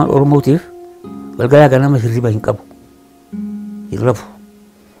 Ilmaan Oromootiif galgalaa ganama hirriba hin qabu. Hin rafu.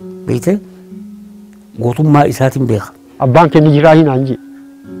 Beekte gootummaa isaatiin beeka. Abbaan keenya jiraa hin anjee.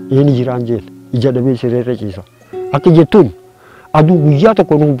 Inni jiraan jeel. Ija dhabee sireerra ciisa. Akka jettuun aduu guyyaa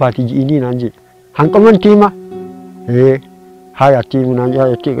tokko nuuf baati ji'inii naan jee. Hanqaman tiima. Haya tiimu naan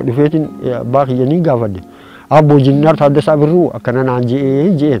jee dhufeetiin abbaa kiyya ni gaafadhe. Abboo jinnaar Taaddasaa Birruu akkana naan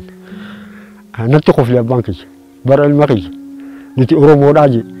jeen. Natti kofle abbaan kiyya. Bara ilma kiyya. Nuti Oromoodhaa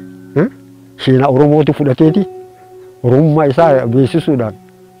jee. Seenaa Oromootu fudhateeti. Oromummaa isaa beeksisuudhaan.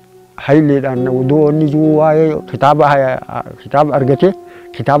 Haayileedhaan odoo inni jiru waa'ee kitaaba argatee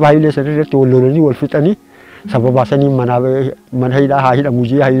kitaaba Haayilee sanirratti wal lolanii wal fixanii sababa sanii mana hidhaa haa hidhamu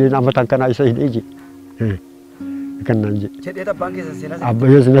jee Haayileen amatan kanaa isa hidhee jee. Kannaan jee. Jedhee abbaan keessa seenaa.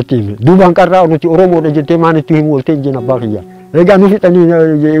 Abbayyees natti hime. Duubaan qarraa nuti Oromoodha jettee maan itti himu waltee jeen abbaa kiyyaa. Egaa nu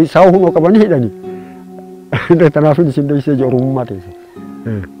fixanii saawwa hunoo qabanii hidhanii. Kanaafin isin dhoysee jee Oromummaa teesse.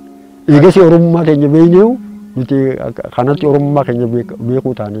 Eegas Oromummaa keenya beeyneewu nuti kanatti Oromummaa keenya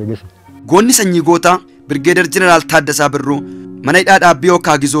beekuu taane eegas. Goonni sanyii gootaa Birgeedar Jeneraal Taaddasaa Birruu mana hidhaa dhaabbii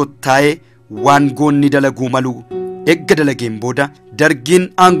yookaan gizoo taa'ee waan goonni dalaguu malu eegga dalageen booda dargiin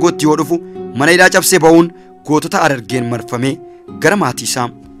aangootti yoo dhufu mana hidhaa cabsee ba'uun gootota Harargeen marfamee gara maatii isaa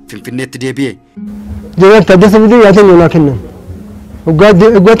Finfinneetti deebi'e. Jeneraal Taaddasaa Birruu yaada lolaa kennan.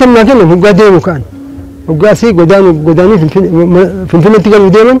 Hoggaatan naa kennan hoggaa deemu ka'an. Hoggaa asii godaanii Finfinneetti galuu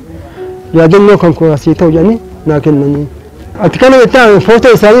deeman yaadannoo kan koosii ta'u jedhanii naa kennanii. Ati kana jettaa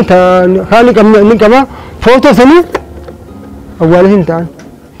footoo isaanii haali ni qaba footoo sanii awwaala hin ta'an.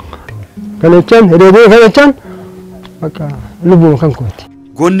 Kana jechaan hiriiree kana jechaan bakka lubbuma kan kooti.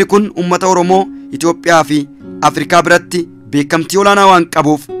 Goonni kun uummata Oromoo Itoophiyaa fi Afrikaa biratti beekamtii olaanaa waan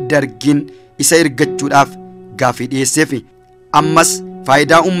qabuuf dargiin isa ergachuudhaaf gaaffii dhiyeesseef ammas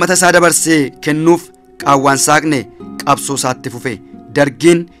faayidaa uummata isaa dabarsee kennuuf qaawwaan saaqne qabsoo isaatti fufe.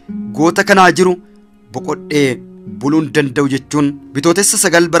 Dargiin goota kanaa jiru boqodhee buluun danda'u jechuun bitootessa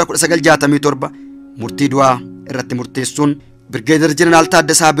 9 bara 1967 murtii du'aa irratti murteessuun Birgeedar Jeneraal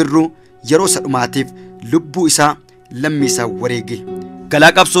Taaddasaa Birruu yeroo isa dhumaatiif lubbuu isaa lammii isaa wareege.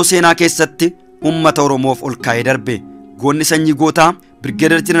 Galaa qabsoo seenaa keessatti uummata Oromoof ol kaa'ee darbe. Goonni sanyii gootaa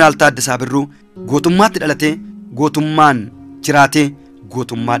Birgeedar Jeneraal Taaddasaa Birruu gootummaatti dhalatee gootummaan jiraatee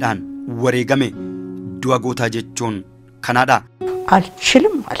gootummaadhaan wareegame. Du'a gootaa jechuun kanaadha.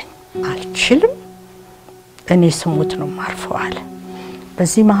 አልችልም አለኝ። አልችልም እኔ ስሙት ነው ማርፈው አለ።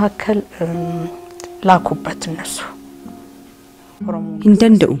 በዚህ መካከል ላኩበት እነሱ hin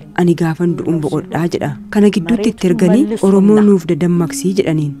danda'u ani gaafan du'uun boqodhaa jedha. Kana gidduutti itti erganii Oromoo nuuf dadammaqsii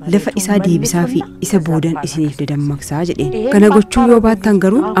jedhaniin lafa isaa deebisaa fi isa boodan isiniif dadammaqsaa jedheen. Kana gochuu yoo baattan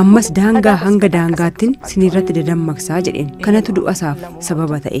garuu ammas daangaa hanga daangaattiin sinirratti dadammaqsaa jedheen. Kanatu du'asaaf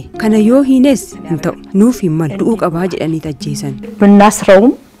sababa ta'e. Kana yoo hiines hin ta'u nuuf hin malu du'uu qabaa jedhanii ajjeesan.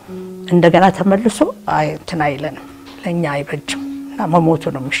 ብናስረውም እንደገና ተመልሶ እንትን አይለንም ለእኛ አይበጅም እና መሞቱ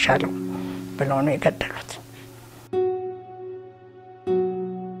ነው የሚሻለው ብለው ነው የገደሉት።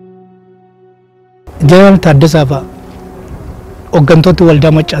 Jeneraal Taaddasaa fa'a hooggantoota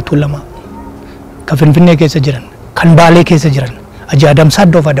waldaa Maccaatuu lama kan Finfinnee keessa jiran kan Baalee keessa jiran Ajaadamsaa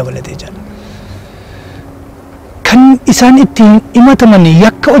Addoofaa dabalatee jira. Kan isaan ittiin himataman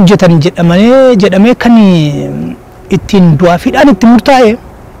yakka hojjetan jedhamee kan ittiin du'aa fiidhaan itti murtaa'e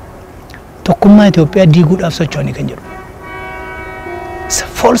tokkummaa Itoophiyaa diiguudhaaf socho'anii kan jedhu. It's a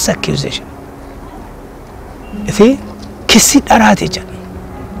false accusation. Ifi kissi dharaate jedha.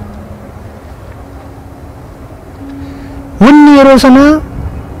 Wanni yeroo sanaa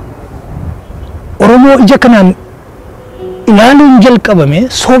Oromoo ija kanaan ilaaluun jalqabame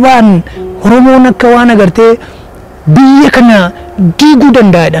sobaan Oromoon akka waan agartee biyya kana diiguu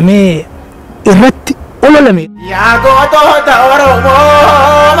danda'a jedhamee irratti ololame. Yaa gootota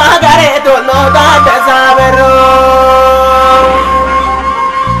Oromoo magaree tolloota Taaddasaa Birruu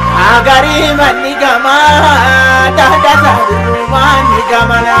agarii manni gamaa Taaddasaa Birruu manni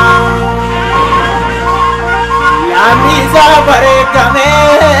gamanaa. Amisa bareekame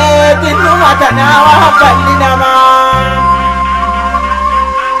dinnuma tanaawa balli namaa.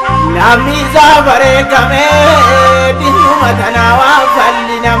 Amisa bareekame dinnuma tanaawa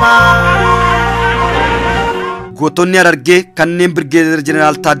balli namaa. Gootonni Harargee kanneen Birgeedar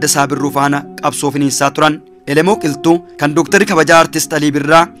Jeneraal Taaddasaa Birruu faana qabsoo finiinsaa turan Elemoo Qilxuu kan Dooktarri kabajaa Artist Alii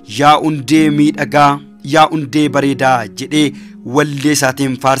Birraa yaa undee miidhagaa yaa undee bareedaa jedhee wallee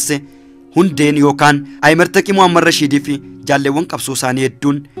isaatiin faarse. Hundeen yookaan Ayimartaqii Muhammad Rashiidii fi jaalleewwan qabsoo isaanii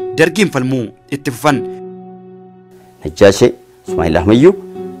hedduun dargiin falmuu itti fufan. Najjaashee Ismaa'il Ahmayyuu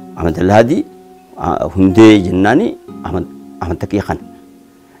Ahmad Alhaadii hundee jennaani amanta kiikan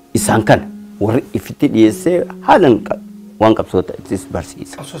isaan kan warri ifitti dhiyeessee haalan waan qabsoota ittis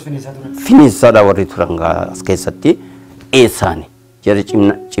barsiisa. Finiinsaadha warri turan as keessatti eessaani jara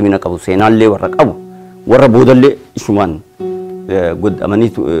cimina qabu seenaallee warra qabu warra boodallee ishumaan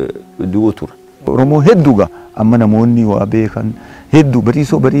godhamanii du'u tura. Oromoo hedduuga amma namoonni waa beekan hedduu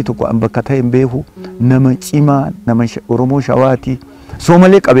bariisoo barii tokko an bakka ta'e hin beeku nama cimaa nama Oromoo shawaati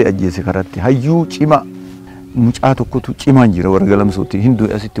soomalee qabee ajjeese karatti hayyuu cimaa mucaa tokkotu cimaan jira warra galamsuutti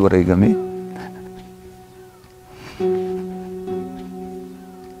hinduu asitti warra eegamee.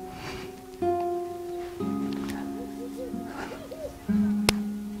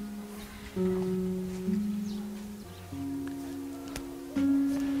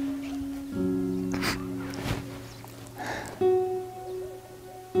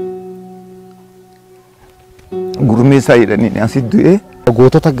 Gurmeessaa jedhanii asitti du'e.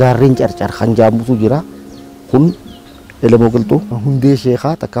 Gootota gaarreen carcar kan jaambutu jira. Kun Elemoo Qilxuu hundee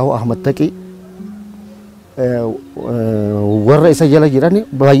sheekaa Takkaawu Ahmad Taqii warra isa jala jiran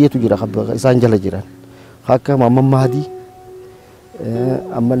baay'eetu jira isaan jala jiran. Akka Maamman Mahadii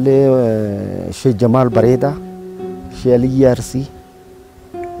ammallee Sheekh Jamaal Bareedaa Sheekh Aliyyi Arsii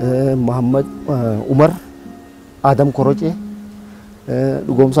Muhammad Umar Adam Korocee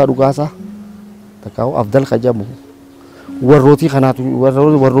Dhugoomsaa Dhugaasaa Takkaawu Abdal Kajamu warrooti kanaaf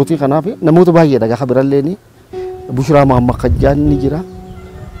namoota baay'eedha gaafa biralleeni Bushiraa Muhammad Kajjaan ni jira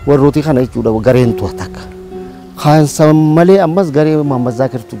warrooti kana jechuudha gareentu takka kan malee ammas garee Muhammad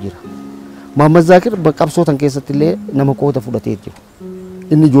Zaakirtu jira Muhammad Zaakir qabsootan keessatti illee nama qooda fudhatee jiru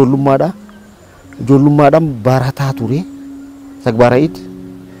inni ijoollummaadhaan barataa ture Sagbaaraa'id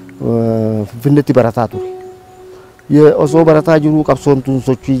Finfinneetti barataa ture osoo barataa jiru qabsoon tun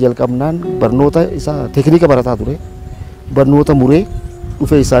sochii jalqabnaan barnoota isaa teekniika barataa ture barnoota muree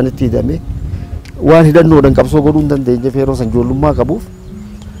dhufee isaanitti hidhame waan hidhannoodhaan qabsoo godhuu hin dandeenyeef yeroo san ijoollummaa qabuuf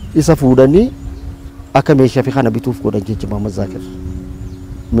isa fuudhanii akka meeshaa fi kana bituuf godhan jecha Muhammad Zaakir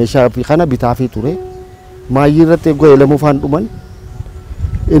meeshaa fi kana bitaafii ture maayyii irratti eeguu Elemuu faan dhuman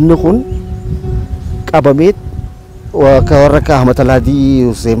inni kun qabamee warra akka Ahmad Alaadii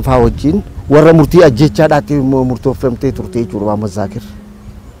Hussein faa wajjin warra murtii ajjechaadhaatti murtoofamtee turte jechuudha Muhammad Zaakir.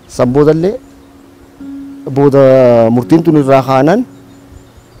 San boodallee booda murtiin tun irraa kaanan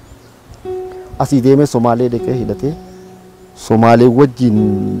asii deemee Somaalee dhaqee hidhatee Somaalee wajjin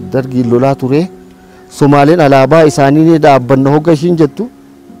dargiin lolaa ture. Somaaleen alaabaa isaanii dhaabbanna hogga ishiin jettu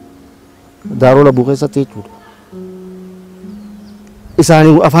Daaroo Labuu keessatti jechuudha.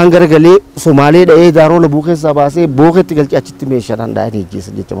 Isaanii afaan garagalee Somaalee dha'ee Daaroo Labuu keessaa baasee booketti galchee achitti meeshaadhaan dha'anii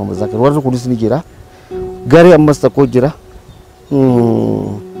ajjeesan jecha Muhammad Zaakir. Warri kunis ni jira. Garee ammas tokko jira.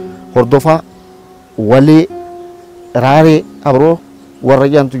 Hordofaa Walee Raaree Abroo warra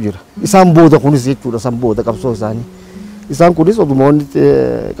jaantu jira. Isaan booda kunis jechuudha san booda qabsoo isaanii. Isaan kunis odumoonni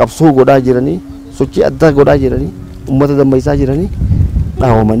qabsoo godhaa jiranii sochii addaa godhaa jiranii uummata dammaqsaa jiranii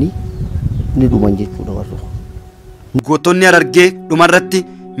dhaawamanii ni dhuman jechuudha warra. Gootonni Harargee dhumarratti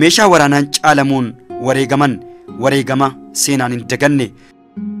meeshaa waraanaan caalamuun wareegama seenaan hin daganne.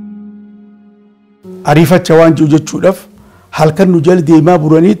 Ariifacha waan jiru jechuudhaaf halkan nu jala deemaa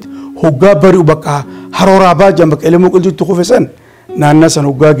buraniit hoggaa bari'u bakka harooraa baajaan bakka Elemuu Qilxuutti kufe san naannaa san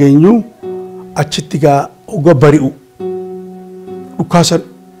hoggaa geenyu achitti gaa hoggaa bari'u dhukaasan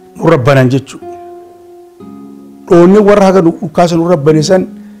nurra banan jechuudha. Dhoonni warra haga dhukaasan nurra bane san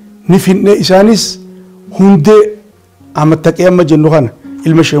ni finnee isaanis hundee Ahmad Taqee amma jennu kana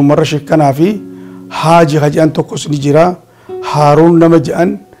ilma Sheekh Umarra Sheekh kanaa fi Haaji Hajaan tokkos ni jira. Haaruun nama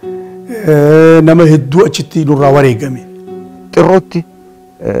jedhan nama hedduu achitti nurraa wareegame. Qirrootti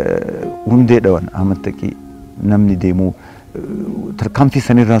hundee dhawan Ahmad Taqee namni deemu tarkaanfii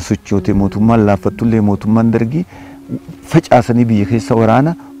sanirraa sochootee mootummaan laaffattullee mootummaan dargii facaasanii biyya keessa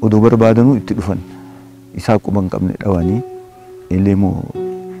waraana odoo barbaadanuu itti dhufan isaa quban qabne dhawanii Elemuu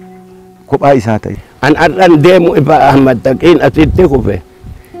kophaa isaa ta'e. An ar'an deemu ifa Ahmad Taqiin asitti kufe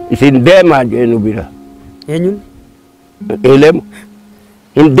isin deemaa jeenu bira. Eenyuun? Elemu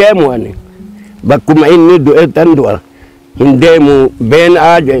hin deemu ani bakkuma inni du'e tan du'a hin deemu been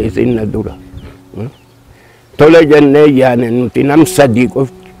aaje isin na dura. Tole jennee yaane nuti nam sadii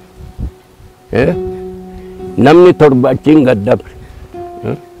qofti. Namni torba achiin gaddabre.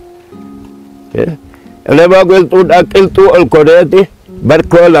 Elemoo Qilxuudhaa Qilxuu ol koreeti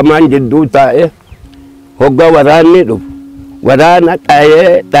barkoo lamaan jidduu taa'e hogga waraanni dhufu waraana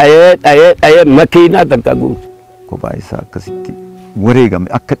dhayee makiinaa takka guute. Kophaa isaa akkasitti wareegame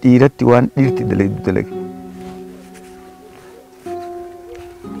akka dhiiratti waan dhiirti dalage.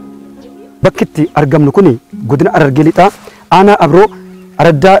 Bakki itti argamnu kun godina Harargee lixaa aanaa Abroo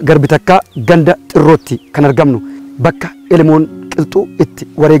araddaa garbitakkaa ganda xirrootti kan argamnu bakka elemoon qilxuu itti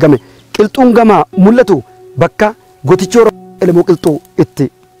wareegame qilxuun gamaa mul'atu bakka gootichi Oromoo elemoo qilxuu itti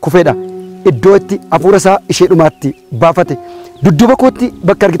kufeedha iddoo itti hafuura isaa ishee dhumaatti baafate dudduuba kootti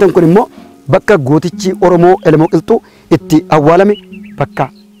bakka argitan kun immoo bakka gootichi Oromoo elemoo qilxuu itti awwaalame bakka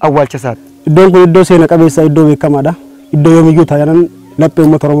awwaalcha isaati. Iddoon kun iddoo seena qabeessa iddoo beekamaadha. Iddoo yoomiyyuu taa'an laphee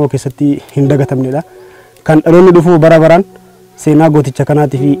uummata Oromoo keessatti hin dagatamnedha. Kan dhaloonni dhufu bara baraan seenaa gooticha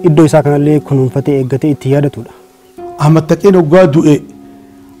kanaatii fi iddoo isaa kanallee kunuunfatee eeggatee itti yaadatudha. Ahmad Taqeen hoggaa du'e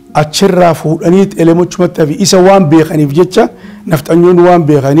achirraa fuudhanii elemochumatti fi isa waan beekaniif jecha nafxanyoonni waan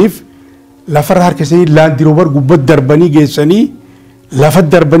beekaniif lafarra harkisanii laandiroobar gubbat darbanii geessanii lafa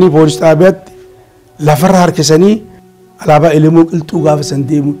darbanii poolis xaabiyaatti lafarra harkisanii alaabaa elemoo qilxuu gaafa san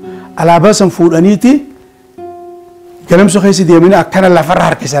deemu alaabaa san fuudhaniiti galamsoo keessa deemanii akkana lafarra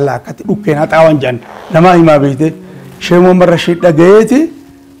harkisan akkatti dhukkeen haxaawan jedhan namaa himaa beekte sheemoon barra ishee dhagayeeti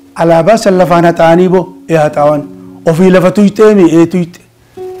alaabaa san lafaan haxaanii boo haxaawan ofii lafa tuyxee mi'ee tuyxe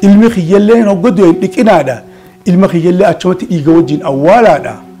ilmi kiyyallee hoggoddu hin dhiqinaadha ilma kiyyallee achumatti dhiiga wajjin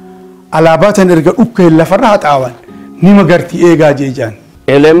awwaalaadha alaabaa tan erga dhukkeen lafarra haxaawan nima gartii eegaa jeejaan.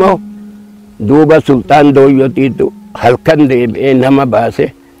 Elemoo duuba sultaan dooyyotiitu halkan deebi'ee nama baase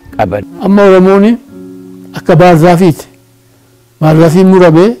qaban. Amma Oromooni akka baarzafiiti. Baarzafiin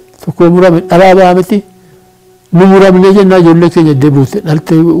muramee tokko murame dhalaa ba'ametti nu muramnee jennaa ijoollee keenya deebuute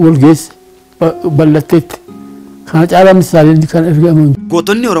dhaltee wal geesse bal'atteetti. Kana caalaa misaaleen kan ergamu.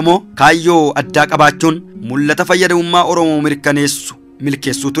 Gootonni Oromoo kaayyoo addaa qabaachuun mul'ata fayyadamummaa Oromoo mirkaneessu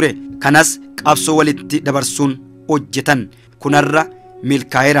milkeessuu ture. Kanas qabsoo walitti dabarsuun hojjetan kunarra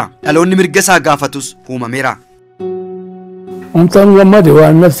milkaa'eera. Dhaloonni mirga isaa gaafatus uumameera. Wantaan gammade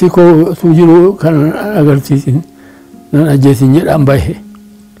waan nafsi koo tu jiru kan agarsiisin nan ajjeesin jedhaan bahe.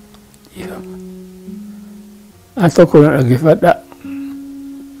 As tokko nan dhaggeeffadha.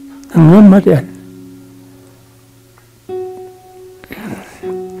 Nan gammade ani.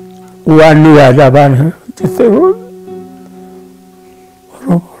 Waan nu yaadaa baana jettee Oromoo.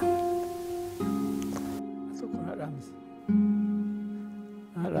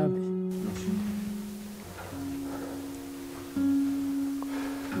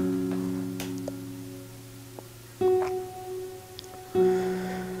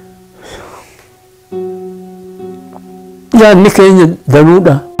 Yaanni keenya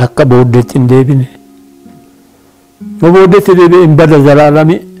danuudha akka booddeetti hin deebine. Booddeetti deebi'e hin bada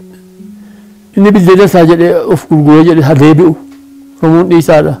zalaalame. Inni bildeeda isaa jedhee of gurguree jedhe haa deebi'u. Oromoon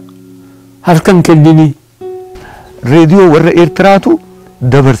dhiisaadha. Harkan kenninii. Reediyoo warra Eertiraatu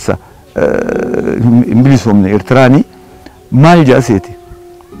dabarsa hin bilisoomne Eertiraanii maal jedhaseeti?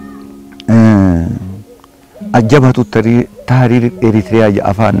 Ajjabatu tahriir Eritiriyaa jedha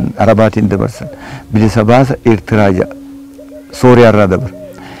afaan Arabaatiin dabarsan. Bilisa baasa Eertiraa jedha. Sooriyaa irraa dabara.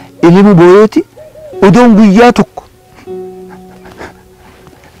 Ilmi booyeeti odoon guyyaa tokko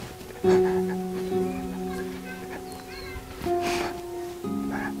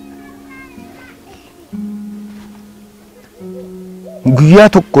guyyaa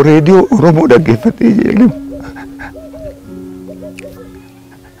tokko reediyoo Oromoo dhaggeeffatee jedhamu.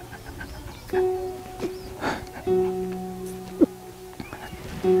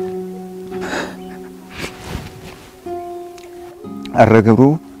 Har'a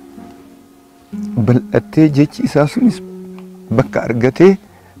garuu bal'attee jechi isaa sunis bakka argatee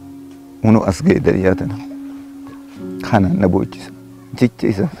munoo as ga'e dariyaatana. Kanaan na boochisa jecha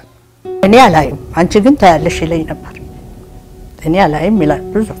isaaf. እኔ አላይም አንቺ ግን ታያለሽ ይለኝ ነበር። እኔ አላይም ይላል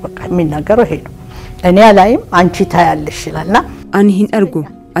ብዙ በቃ የሚናገረው ይሄ ነው። እኔ አላይም አንቺ ታያለሽ ይላልና ani hin argu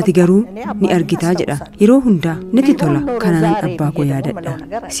ati garuu ni argitaa jedha yeroo hundaa natti tola kanaan abbaa koo yaadadha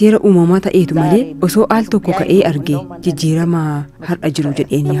seera uumamaa ta'eetu malee osoo al tokko ka'ee argee jijjiirama har'a jiru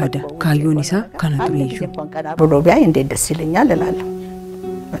jedheen yaada kaayyoon isaa kana tureessu ብሎ ቢያይ እንዴት ደስ ይለኛል እላለሁ።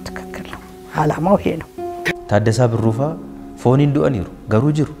 በትክክል ነው ዓላማው ይሄ ነው። ታደሳ ብሩፋ ፎኒን ዱአኒሩ ገሩ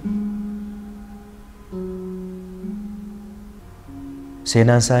ጅሩ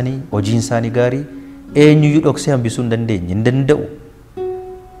seenaan isaanii hojiin isaanii gaarii eenyuyyuu dhoksee hambisuu hin dandeenye hin danda'u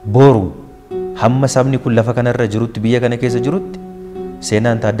boru hamma sabni kun lafa kanarra jirutti biyya kana keessa jirutti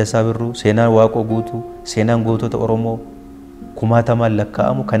seenaan Taaddasaa Birruu seenaan Waaqoo Guutuu seenaan gootota Oromoo kumaatamaan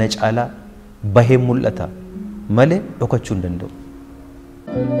lakkaa'amu kana caalaa bahee mul'ata malee dhokachuu hin danda'u.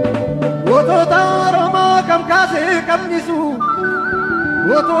 Gootota Oromoo kam kaasee qabnisu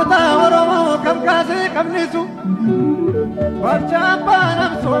gootota Oromoo kam kaasee qabnisu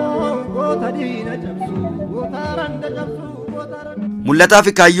Mul'ataa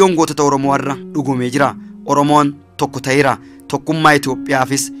fi kaayyoon gootota Oromoo har'a dhugumee jira. Oromoon tokko ta'eera. Tokkummaa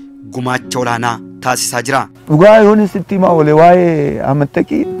Itoophiyaafis gumaacha olaanaa taasisaa jira. Dhugaa yoon sitti himaa oole waa'ee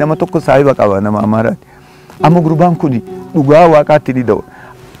amattaqii nama tokko saahiba qaba nama Amaaraati. Amma gurbaan kun dhugaa waaqaatti ni da'u.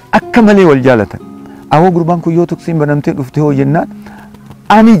 Akka malee wal jaalatan. Awwa gurbaan kun yoo tuksiin banamtee dhuftee hoo jennaan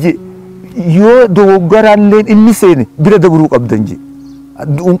ani je yoo dogoggoraallee inni seene bira dabruu qabdan je.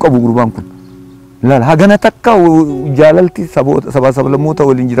 Du'uun qabu gurbaan kun. Laal hagana takka jaalalti sabaa sablammoota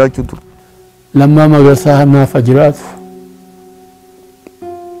waliin jiraachuu ture. Lammaa Magarsaa hanaaf jiraatu.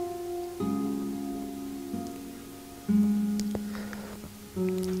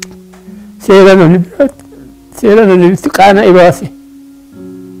 Seera namni biraatti seera namni qaana ibaase.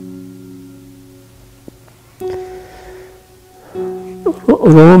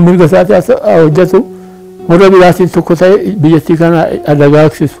 Oromoon mirga isaatii hojjetu warra biraatiin tokko ta'e biyyattii kana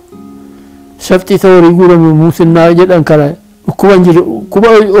dagaaksisu. Shaftii isa horii guuramu muusinnaa jedhan kana dhukkuban jiru dhukkuba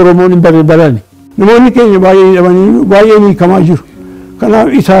Oromoon hin barani. Namoonni keenya baay'ee dhabanii baay'ee hiikamaa jiru.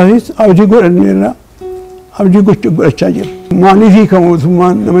 Kanaaf isaanis abdii godhanneerra abdii godhachaa jira. Maaliif hiika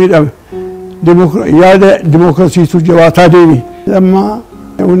mootummaan nama hidhame? Yaada dimookiraasiitu jabaataa deemi. Amma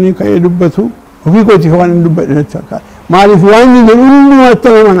wanni ka'ee dubbatu ofii kooti waan hin dubbadhe natti fakkaata. Maaliif waan inni jedhu hundumaatti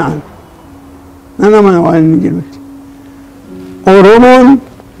nama na'an. Nama mana waan inni jedhutti. Oromoon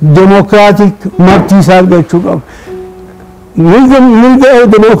democratic martii isaa argachuu qaba. Mirga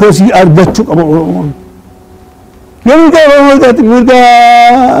democracy argachuu qaba Oromoon. Mirga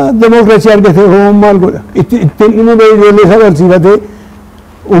democracy argate Oromoon maal godha? Ittiin dhimma ijoollee isaa barsiifatee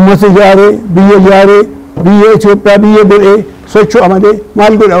uummata ijaaree biyya Itoophiyaa biyya godhee socho'u malee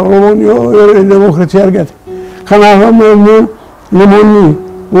maal godha Oromoon yoo democracy argate? Kanaaf amma immoo namoonni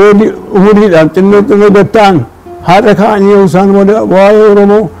umuriidhaan xinnoo gatta'an haadha ka'anii yoo isaan waa'ee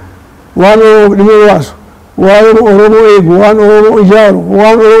Oromoo waan Oromoo dhimma baasu waan Oromoo eegu waan Oromoo ijaaru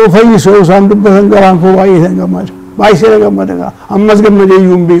waan Oromoo fayyisu yoo isaan dubbatan garaan koo baay'ee gammada. Baay'ee gammada ammas gammadee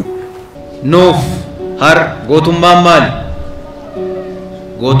iyyuu hin beeku. Nuuf har gootummaan maali?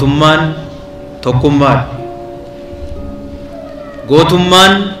 Gootummaan tokkummaadha.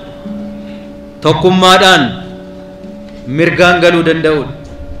 Gootummaan tokkummaadhaan mirgaan galuu danda'uudha.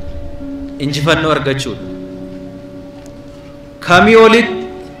 Injifannoo argachuudha. Kamii olitti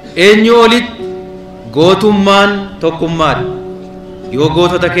eenyu olitti gootummaan tokkummaadha. Yoo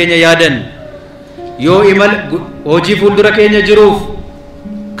gootota keenya yaadan yoo imala hojii fuuldura keenya jiruuf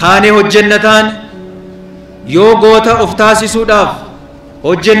kaanee hojjennataan yoo goota of taasisuudhaaf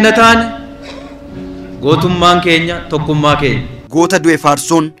hojjennataan gootummaan keenya tokkummaa keenya. Goota du'e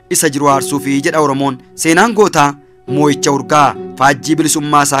faarsuun isa jiru aarsuufi jedha Oromoon. Seenaan gootaa moo'icha urgaa faajjii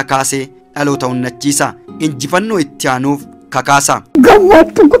bilisummaa isaa kaasee dhaloota onnachiisa. Injifannoo itti aanuuf kakaasa.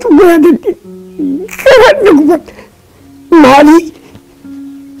 Gammaatti kutuba yaadadde karadde gubadde maalii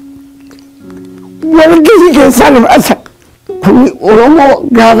walgahii keessaa nama asa kun Oromoo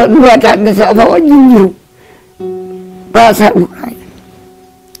gaafa duraa taaddasaa afa wajjin jiru baasaa dhugaa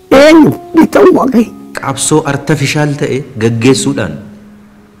eenyu bita'uu waaqai. Qabsoo artifishaal ta'e gaggeessuudhaan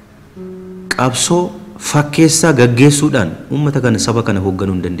qabsoo fakkeessaa gaggeessuudhaan uummata kana saba kana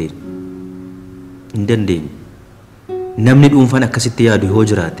hoogganuu hin dandeenye. Hin dandeenye. Namni dhuunfaan akkasitti yaadu yoo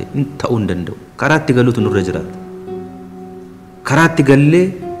jiraate ta'uu hin danda'u. Karaatti galuutu nurra jiraata. Karaatti gallee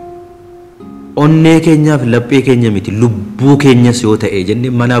onnee keenyaaf laphee keenya miti lubbuu keenyas yoo ta'e jennee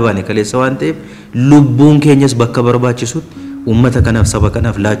manaa baane kaleessa waan ta'eef lubbuun keenyas bakka barbaachisutti uummata kanaaf saba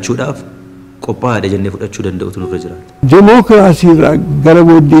kanaaf laachuudhaaf qophaa'aadha jennee fudhachuu danda'utu nurra jiraata. Dimookiraasiirraa gara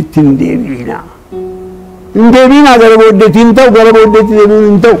booddeetti hin deebiina. Hin deebiina gara booddeetti hin ta'u gara booddeetti deebiin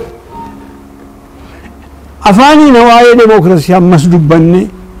hin ta'u. Afaaniin waa'ee dimookiraasii ammas dubbanne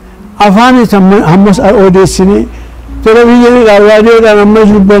afaanis ammas odeessine televizyiiniidhaan raadiyoodhaan ammas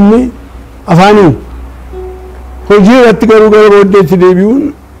dubbanne afaaniin hojii irratti garuu gara booddeetti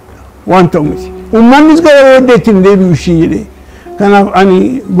deebi'uun waan ta'u miti. Uummannis gara booddeetti hin deebi'u ishii jedhee. Kanaaf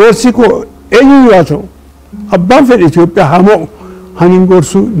ani gorsi koo eenyu yaa ta'u abbaan fedhe Itoophiyaa haa mo'u hanin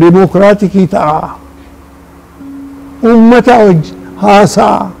gorsu dimookiraatikii ta'a. Uummata wajjin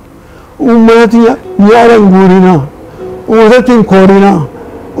haasa'a. Uummatatti yaada hin guurinaa. Uummatatti hin koorinaa.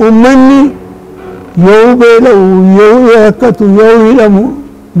 Uummanni yoo beela'u yoo rakkatu yoo hidhamu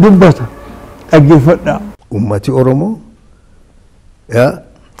dubbata. Dhaggeeffadhaa. Uummati Oromoo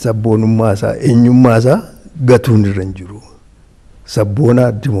sabboonummaa isaa eenyummaa isaa gatuun irra hin jiru.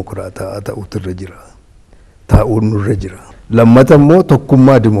 Sabboonaa dimokiraataa ta'utu irra jira. Taa'uun nurra jira. Lammata immoo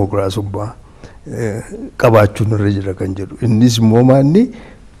tokkummaa dimokiraasummaa qabaachuun nurra jira kan jedhu. Innis immoo maanni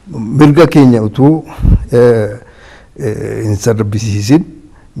mirga keenya utuu hin sarbisiisin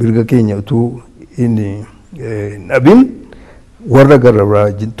mirga keenya utuu hin dhabin warra gara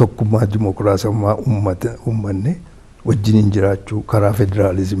biraa tokkummaa dimokiraasummaa uummanne wajjiniin jiraachuu karaa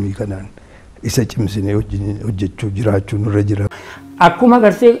federaalizimii kanaan isa cimsinee hojjechuu jiraachuu nurra jira. Akkuma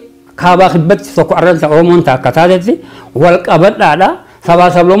gartee kaabaa kibbatti tokko arranta Oromoon akka taatetti wal qabadhaadha.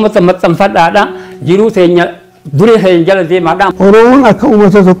 Sabaa sabloomota maxxanfadhaadha. Jiruu teenya durii keenya jala deemaadha. Oromoon akka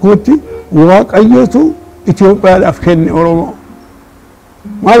uummata tokkootti waaqayyotu Itoophiyaadhaaf kenne Oromoo.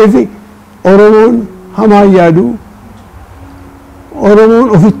 Maaliif Oromoon hamaa yaadu Oromoon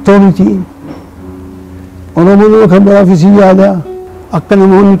ofittoo miti. Oromoon kan biraafis yaada akka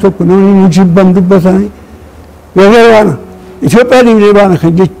namoonni tokko namoonni jibban dubbatanii gargar baana. Itoophiyaa dhiibnee baana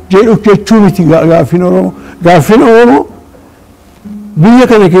kan jedhuuf jechuu miti gaaffiin Oromoo. Gaaffiin Oromoo biyya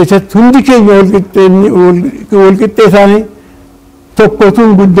kana keessatti hundi keenya walqixxee isaanii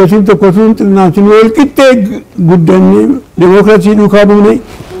tokkotuun guddatiin tokkotuun xinnaatiin walqixxee guddannee demookiraasii duukaa buunee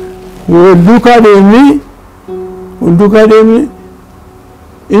wal duukaa deemnee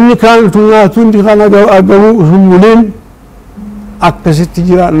inni kaan tunnaatu inni kaan agabuu hummuleen akkasitti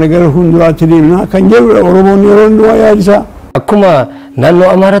jiraanna gara fuulduraatti deemnaa kan jedhudha Oromoon yeroo hundumaa yaadisaa. Akkuma naannoo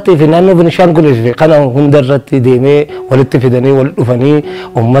Amaaraa fi naannoo Beenishaangul fi kana hundarratti deemee walitti fidanii wal dhufanii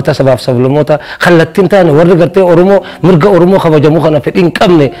uummata sabaaf sablammoota kallattiin taane warri gartee Oromoo mirga Oromoo kabajamuu kana fedhiin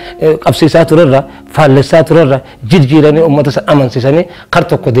qabne qabsiisaa turerra faallessaa turerra jijjiiranii uummata san amansiisanii kar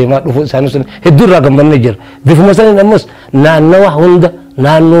tokko deemaa dhufuu isaanii sun hedduu irraa gammannee jira. Bifuma saniin ammas naannawa hunda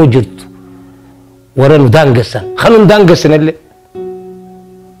naannoo jirtu warra nu daangessan kan nu daangessinillee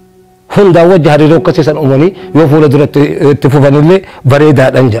hundaa wajja hariiroo akkasiisan uumanii yoo fuula duratti itti fufanillee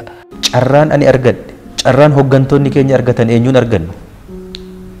bareedaadhaan jira. Carraan ani argadhe carraan hooggantoonni keenya argatan eenyuun arganne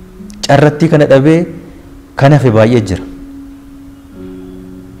carrattii kana dhabee kan hafe baay'ee jira.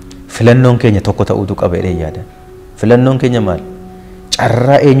 Filannoon keenya tokko ta'uutu qaba jedhee yaada. Filannoon keenya maal?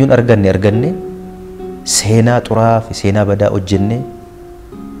 Carraa eenyuun arganne seenaa xuraa fi seenaa badaa hojjennee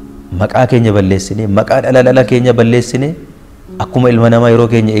maqaa keenya balleessinee maqaa dhala keenya balleessinee akkuma ilma namaa yeroo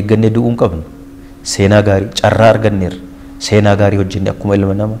keenya eeggannee du'uun qabnu seenaa gaarii carraa arganneerra seenaa gaarii hojjennee akkuma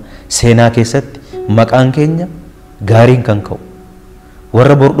ilma namaa seenaa keessatti maqaan keenya gaariin kan ka'u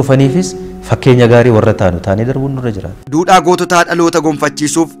warra bor dhufaniifis fakkeenya gaarii warra taanu taanee darbuun nurra jiraata. Duudhaa goototaa dhaloota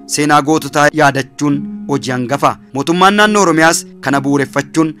gonfachiisuuf seenaa goototaa yaadachuun hojii hangafa. Mootummaan naannoo Oromiyaas kana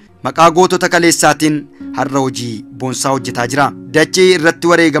bu'uureffachuun maqaa gootota kaleessaatiin har'a hojii boonsaa hojjetaa jira. Dachee irratti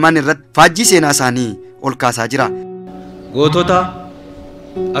wareegaman irratti faajjii seenaa isaanii ol kaasaa jira. Gootota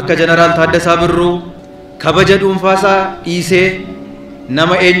akka Jeneraal Taaddasaa Birruu kabaja dhuunfaasaa dhiisee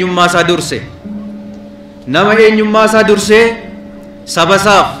nama eenyummaasaa dursee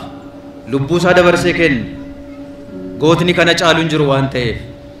sabasaaf lubbuusaa dabarsee kenne gootni kana caaluun jiru waan ta'eef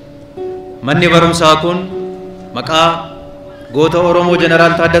manni barumsaa kun maqaa goota Oromoo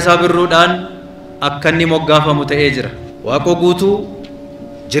Jeneraal Taaddasaa Birruudhaan akka inni moggaafamu ta'ee jira. Waaqoo guutuu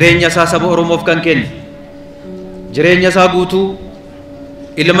jireenya isaa saba Oromoof kan kenne jireenya isaa guutuu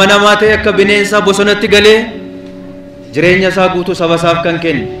ilma namaa ta'e akka bineensaa bosonatti galee jireenya isaa guutuu sabasaaf kan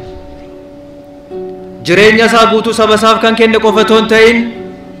kenne jireenya isaa guutuu sabasaaf kan kenne qofa otoo hin ta'in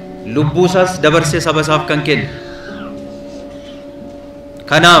lubbuusaas dabarsee sabasaaf kan kenne.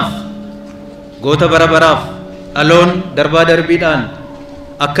 Kanaaf goota bara baraaf dhaloon darbaa darbiidhaan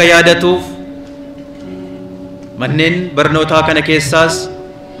akka yaadatuuf manneen barnootaa kana keessaas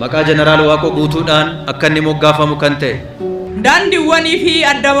maqaa Jeneraal Waaqoo guutuudhaan akka inni moggaafamu kan ta'e. Daandiiwwanii fi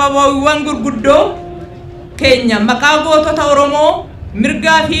addabaabaawwan gurguddoo keenya maqaa gootota Oromoo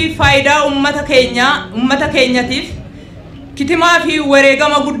mirgaa fi faayidaa uummata keenyatiif kitimaa fi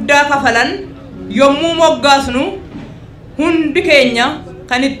wareegama guddaa kafalan yommuu moggaasnu hundi keenya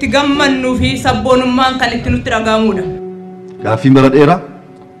kan itti gammannuu fi sabboonummaan kan itti nutti dhagahamudha. Gaaffiin bara dheeraa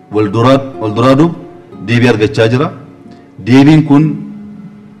wal duraa duuba deebii argachaa jira. Deebiin kun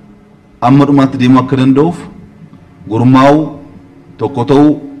amma dhumaatti deemuu akka danda'uuf gurmaa'uu tokko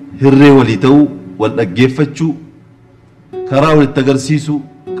ta'uu hirree walii ta'uu wal dhaggeeffachuu karaa walitti agarsiisuu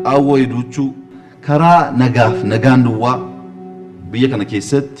qaawwa hiduuchuu karaa nagaaf nagaan duwwaa biyya kana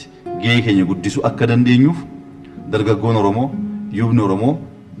keessatti gahee keenya guddisuu akka dandeenyuuf dargaggoon Oromoo yuubni Oromoo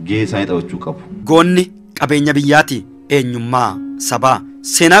gahee isaanii taphachuu qabu. Goonni qabeenya biyyaati eenyummaa sabaa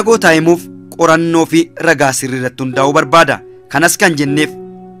seenaa gootaa himuuf qorannoo fi ragaa sirrii irratti hundaa'uu barbaada. Kanas kan jenneef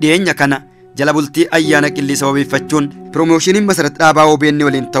dhiyeenya kana jala bultii ayyaana qilleensa wabeeffachuun piroomoshiniin masarratti dhaabaa OBN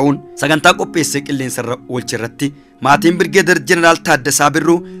waliin ta'uun sagantaa qopheessee qilleensarra oolche irratti maatiin Birgeedar Jeneraal Taaddasaa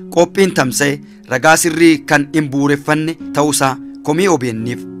Birruu qophiin tamsa'e ragaa sirrii kan hin bu'uureffanne ta'uusaa komii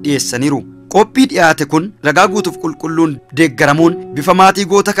OBN'if dhiyeessaniiru. Qophii dhiyaate kun ragaa guutuuf qulqulluun deeggaramuun bifa maatii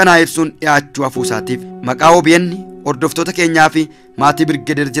goota kanaa ibsuun dhiyaachuu hafuusaatiif maqaa OBN hordoftoota keenyaa fi maatii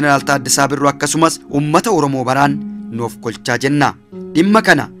Birgeedar Jeneraal Taaddasaa Birruu akkasumas uummata Oromoo baraan nuuf kolchaa jenna. Dhimma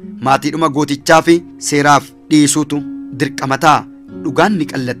kana maatiidhuma gootichaa fi seeraaf dhiisuutu dirqama ta'a. Dhugaan ni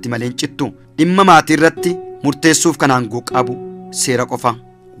qallatti malee hin cittu. Dhimma maatii irratti murteessuuf kan aangoo qabu seera qofa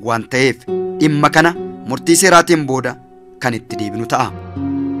waan ta'eef dhimma kana murtii seeraatiin booda kan itti deebinu ta'a.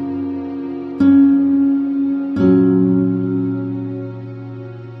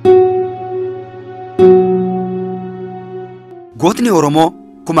 Gootni Oromoo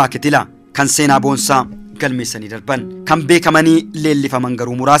kumaa kitila kan seenaa boonsaa galmeessanii darban kan beekamanii leellifaman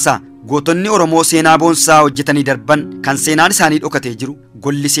garuu muraasa. Gootonni Oromoo seenaa boonsaa hojjetanii darban kan seenaan isaanii dhokatee jiru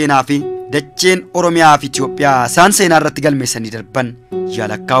golli seenaa fi dacheen Oromiyaa fi Itoophiyaa isaan seenaa irratti galmeessanii darban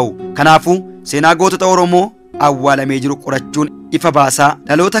yaalakkaa'u. Kanaafuu seenaa gootota Oromoo awwaalamee jiru qorachuun ifa baasaa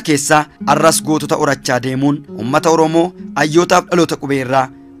dhaloota keessaa arras gootota orachaa deemuun uummata Oromoo hayyootaaf dhaloota qubeerraa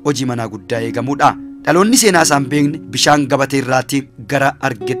hojii manaa guddaa eegamudha. Dhaloonni seenaa isaan beekne bishaan gabatee irraatti gara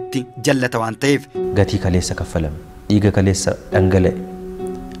argetti jallata waan ta'eef gatii kaleessa kaffalame dhiiga kaleessa dhangala'e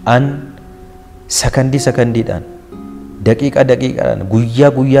an sakandiidhaan daqiiqaadhaan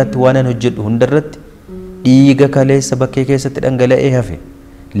guyyaa guyyaatti waan an hojjedhu hundarratti dhiiga kaleessa bakkee keessatti dhangala'ee hafe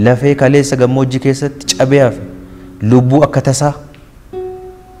lafee kaleessa gammoojjii keessatti cabee hafe lubbuu akka tasaa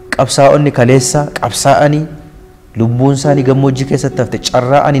qabsaa'onni kaleessaa qabsaa'anii lubbuun isaanii gammoojjii keessatti hafte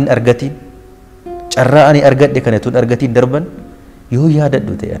carraa ani hin argatiin carraa ani argadhe kana tun argatiin darban yoo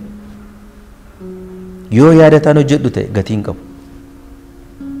yaadadhu ta'e yoo yaadataan hojjedhu ta'e gatiin qabu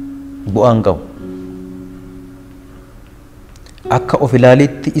bu'aan qabu akka of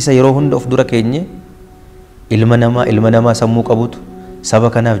ilaaliitti isa yeroo hunda of dura keenye ilma namaa sammuu qabutu saba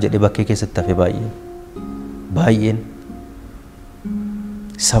kanaaf jedhe bakkee keessatti hafe baay'een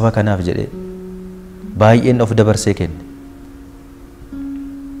saba kanaaf jedhe baay'een of dabarsee kenne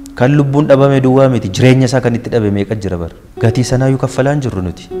kan lubbuun dhabame duwwaa miti jireenya isaa kan itti dhabe meeqa jira bar gatii sanaayyuu kaffalaan jirru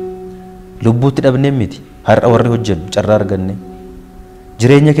nuti lubbuutti dhabnee miti har'a warri hojjennu carraa arganne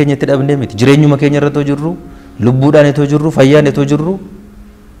jireenya keenya itti dhabnee miti jireenyuma keenya irratti jirru lubbuudhaan itoo jirru fayyaan itoo jirru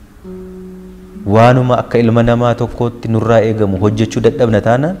waanuma akka ilma namaa tokkootti nurraa eegamu hojjechuu dadhabna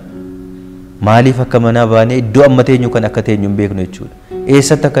taanaan maaliif akka manaa baanee iddoo amma teenyu kan akka teenyu hin beeknu jechuudha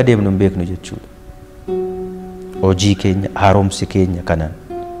eessatti akka deemnu hin beeknu jechuudha hojii keenya haaromsi keenya kanaan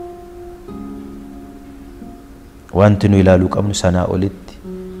wanti nu ilaaluu qabnu sanaa olitti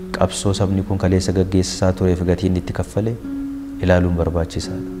qabsoo sabni kun kaleessa gaggeessaa tureef gatiin itti kaffale ilaaluun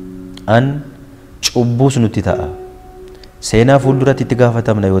barbaachisaadha. An cubbuus nutti ta'a. Seenaa fuulduratti itti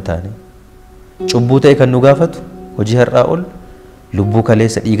gaafatamna yoo taane cubbuu ta'e kan nu gaafatu hojii har'aa ol lubbuu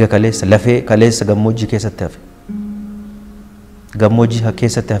kaleessa dhiiga kaleessa lafee kaleessa gammoojjii keessatti hafe gammoojjii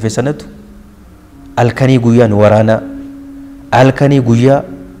keessatti hafe sanatu halkanii guyyaa nu waraanaa halkanii guyyaa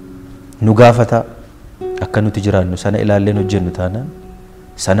nu gaafata akka nuti jiraannu sana ilaalleen hojjennu taanaan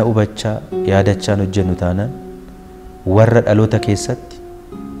sana hubachaa yaadachaan hojjennu taanaan warra dhaloota keessatti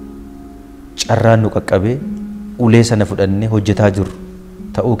carraan nu qaqqabee ulee sana fudhannee hojjetaa jirru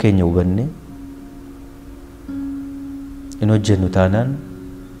ta'uu keenya hubannee in hojjennu taanaan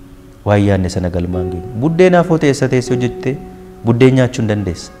waan yaadne sana galmaan geenyu buddeenaaf hoo teessa teessee hojjettee buddeen nyaachuu hin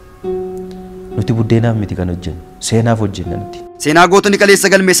dandeessa nuti buddeenaaf miti kan hojjennu seenaaf hojjenna nuti. Seenaa gootonni kaleessa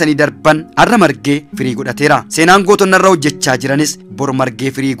galmeessanii darban har'a margee firii godhateera. Seenaan gootonni irra hojjechaa jiranis bor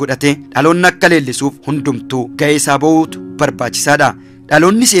margee firii godhatee dhaloonni akka leellisuuf hundumtuu ga'ee isaa ba'uutu barbaachisaadha.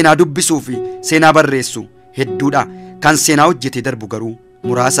 Dhaloonni seenaa dubbisuu fi seenaa barreessu hedduudha. Kan seenaa hojjetee darbu garuu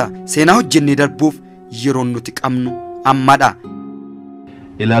muraasa. Seenaa hojjennee darbuuf yeroon nuti qabnu ammadha.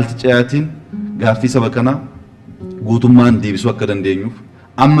 Ilaalchi ciyaatiin gaaffii saba kanaa guutummaan deebisuu akka dandeenyuuf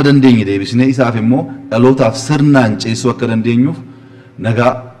amma dandeenye deebisnee isaaf immoo dhalootaaf sirnaan ceessuu akka dandeenyuuf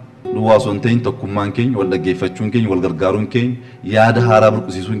nagaa duwwaa osoo hin ta'in tokkummaan keenya wal dhaggeeffachuun keenya wal gargaaruun keenya yaada haaraa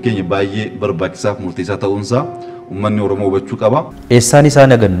burqisiisuun keenya baay'ee barbaachisaaf murteessaa ta'uunsaa uummanni Oromoo hubachuu qaba. Eessaan isaa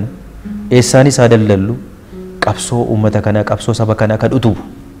nagannu eessaan isaa dallallu qabsoo uummata kanaa qabsoo saba kanaa kan utubu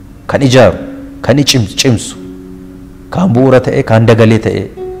kan ijaaru kan cimsu kan bu'uura ta'e kan dagalee ta'e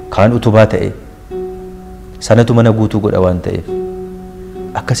kan utubaa ta'e sanatu mana guutuu godha waan ta'eef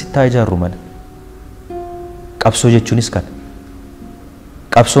akkasitti haa ijaarru mana qabsoo jechuunis kana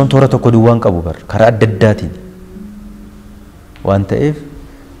qabsoon toora tokko duwwaan qabu bar karaa adda addaatiin waan ta'eef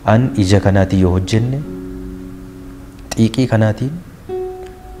an ija kanaatiin yoo hojjenne xiiqii kanaatiin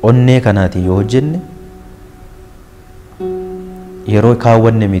onnee kanaatiin yoo hojjenne yeroo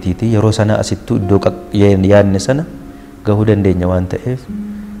kaawwanne mitiiti yeroo sana asittuu iddoo yaadne sana gahuu dandeenya waan ta'eef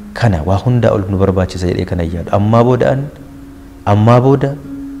kana waa hundaa ol nu barbaachisa jedhee kana yaadu ammaa booda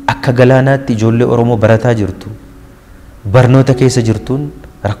akka galaanaatti ijoollee Oromoo barataa jirtu barnoota keessa jirtuun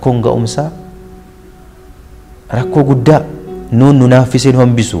rakkoon ga'umsaa rakkoo guddaa nuun nu naaffiseen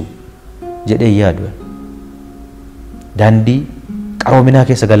hambisu jedhee yaadu daandii qaroominaa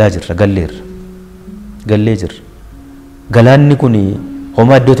keessa galaa jirra gallee jirra. Galaanni kun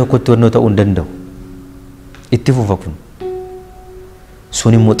homaa iddoo tokkotti wannoo ta'uu hin danda'u. Itti fufa kun.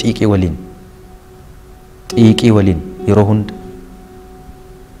 Sun immoo xiiqii waliin yeroo hunda.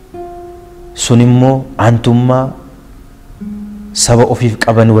 Sun immoo aantummaa saba ofiif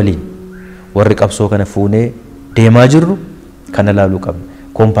qaban waliin warri qabsoo kana fuunee deemaa jirru kana laaluu qabna.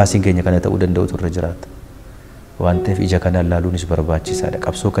 Koompaasiin keenya kana ta'uu danda'utu irra jiraata. Waan ta'eef ija kanaan laaluunis barbaachisaadha.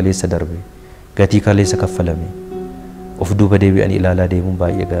 Qabsoo kaleessa darbe gatii kaleessa kaffalame of duuba deebi'anii ilaalaa deemuun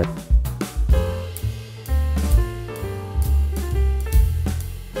baay'ee gaarii.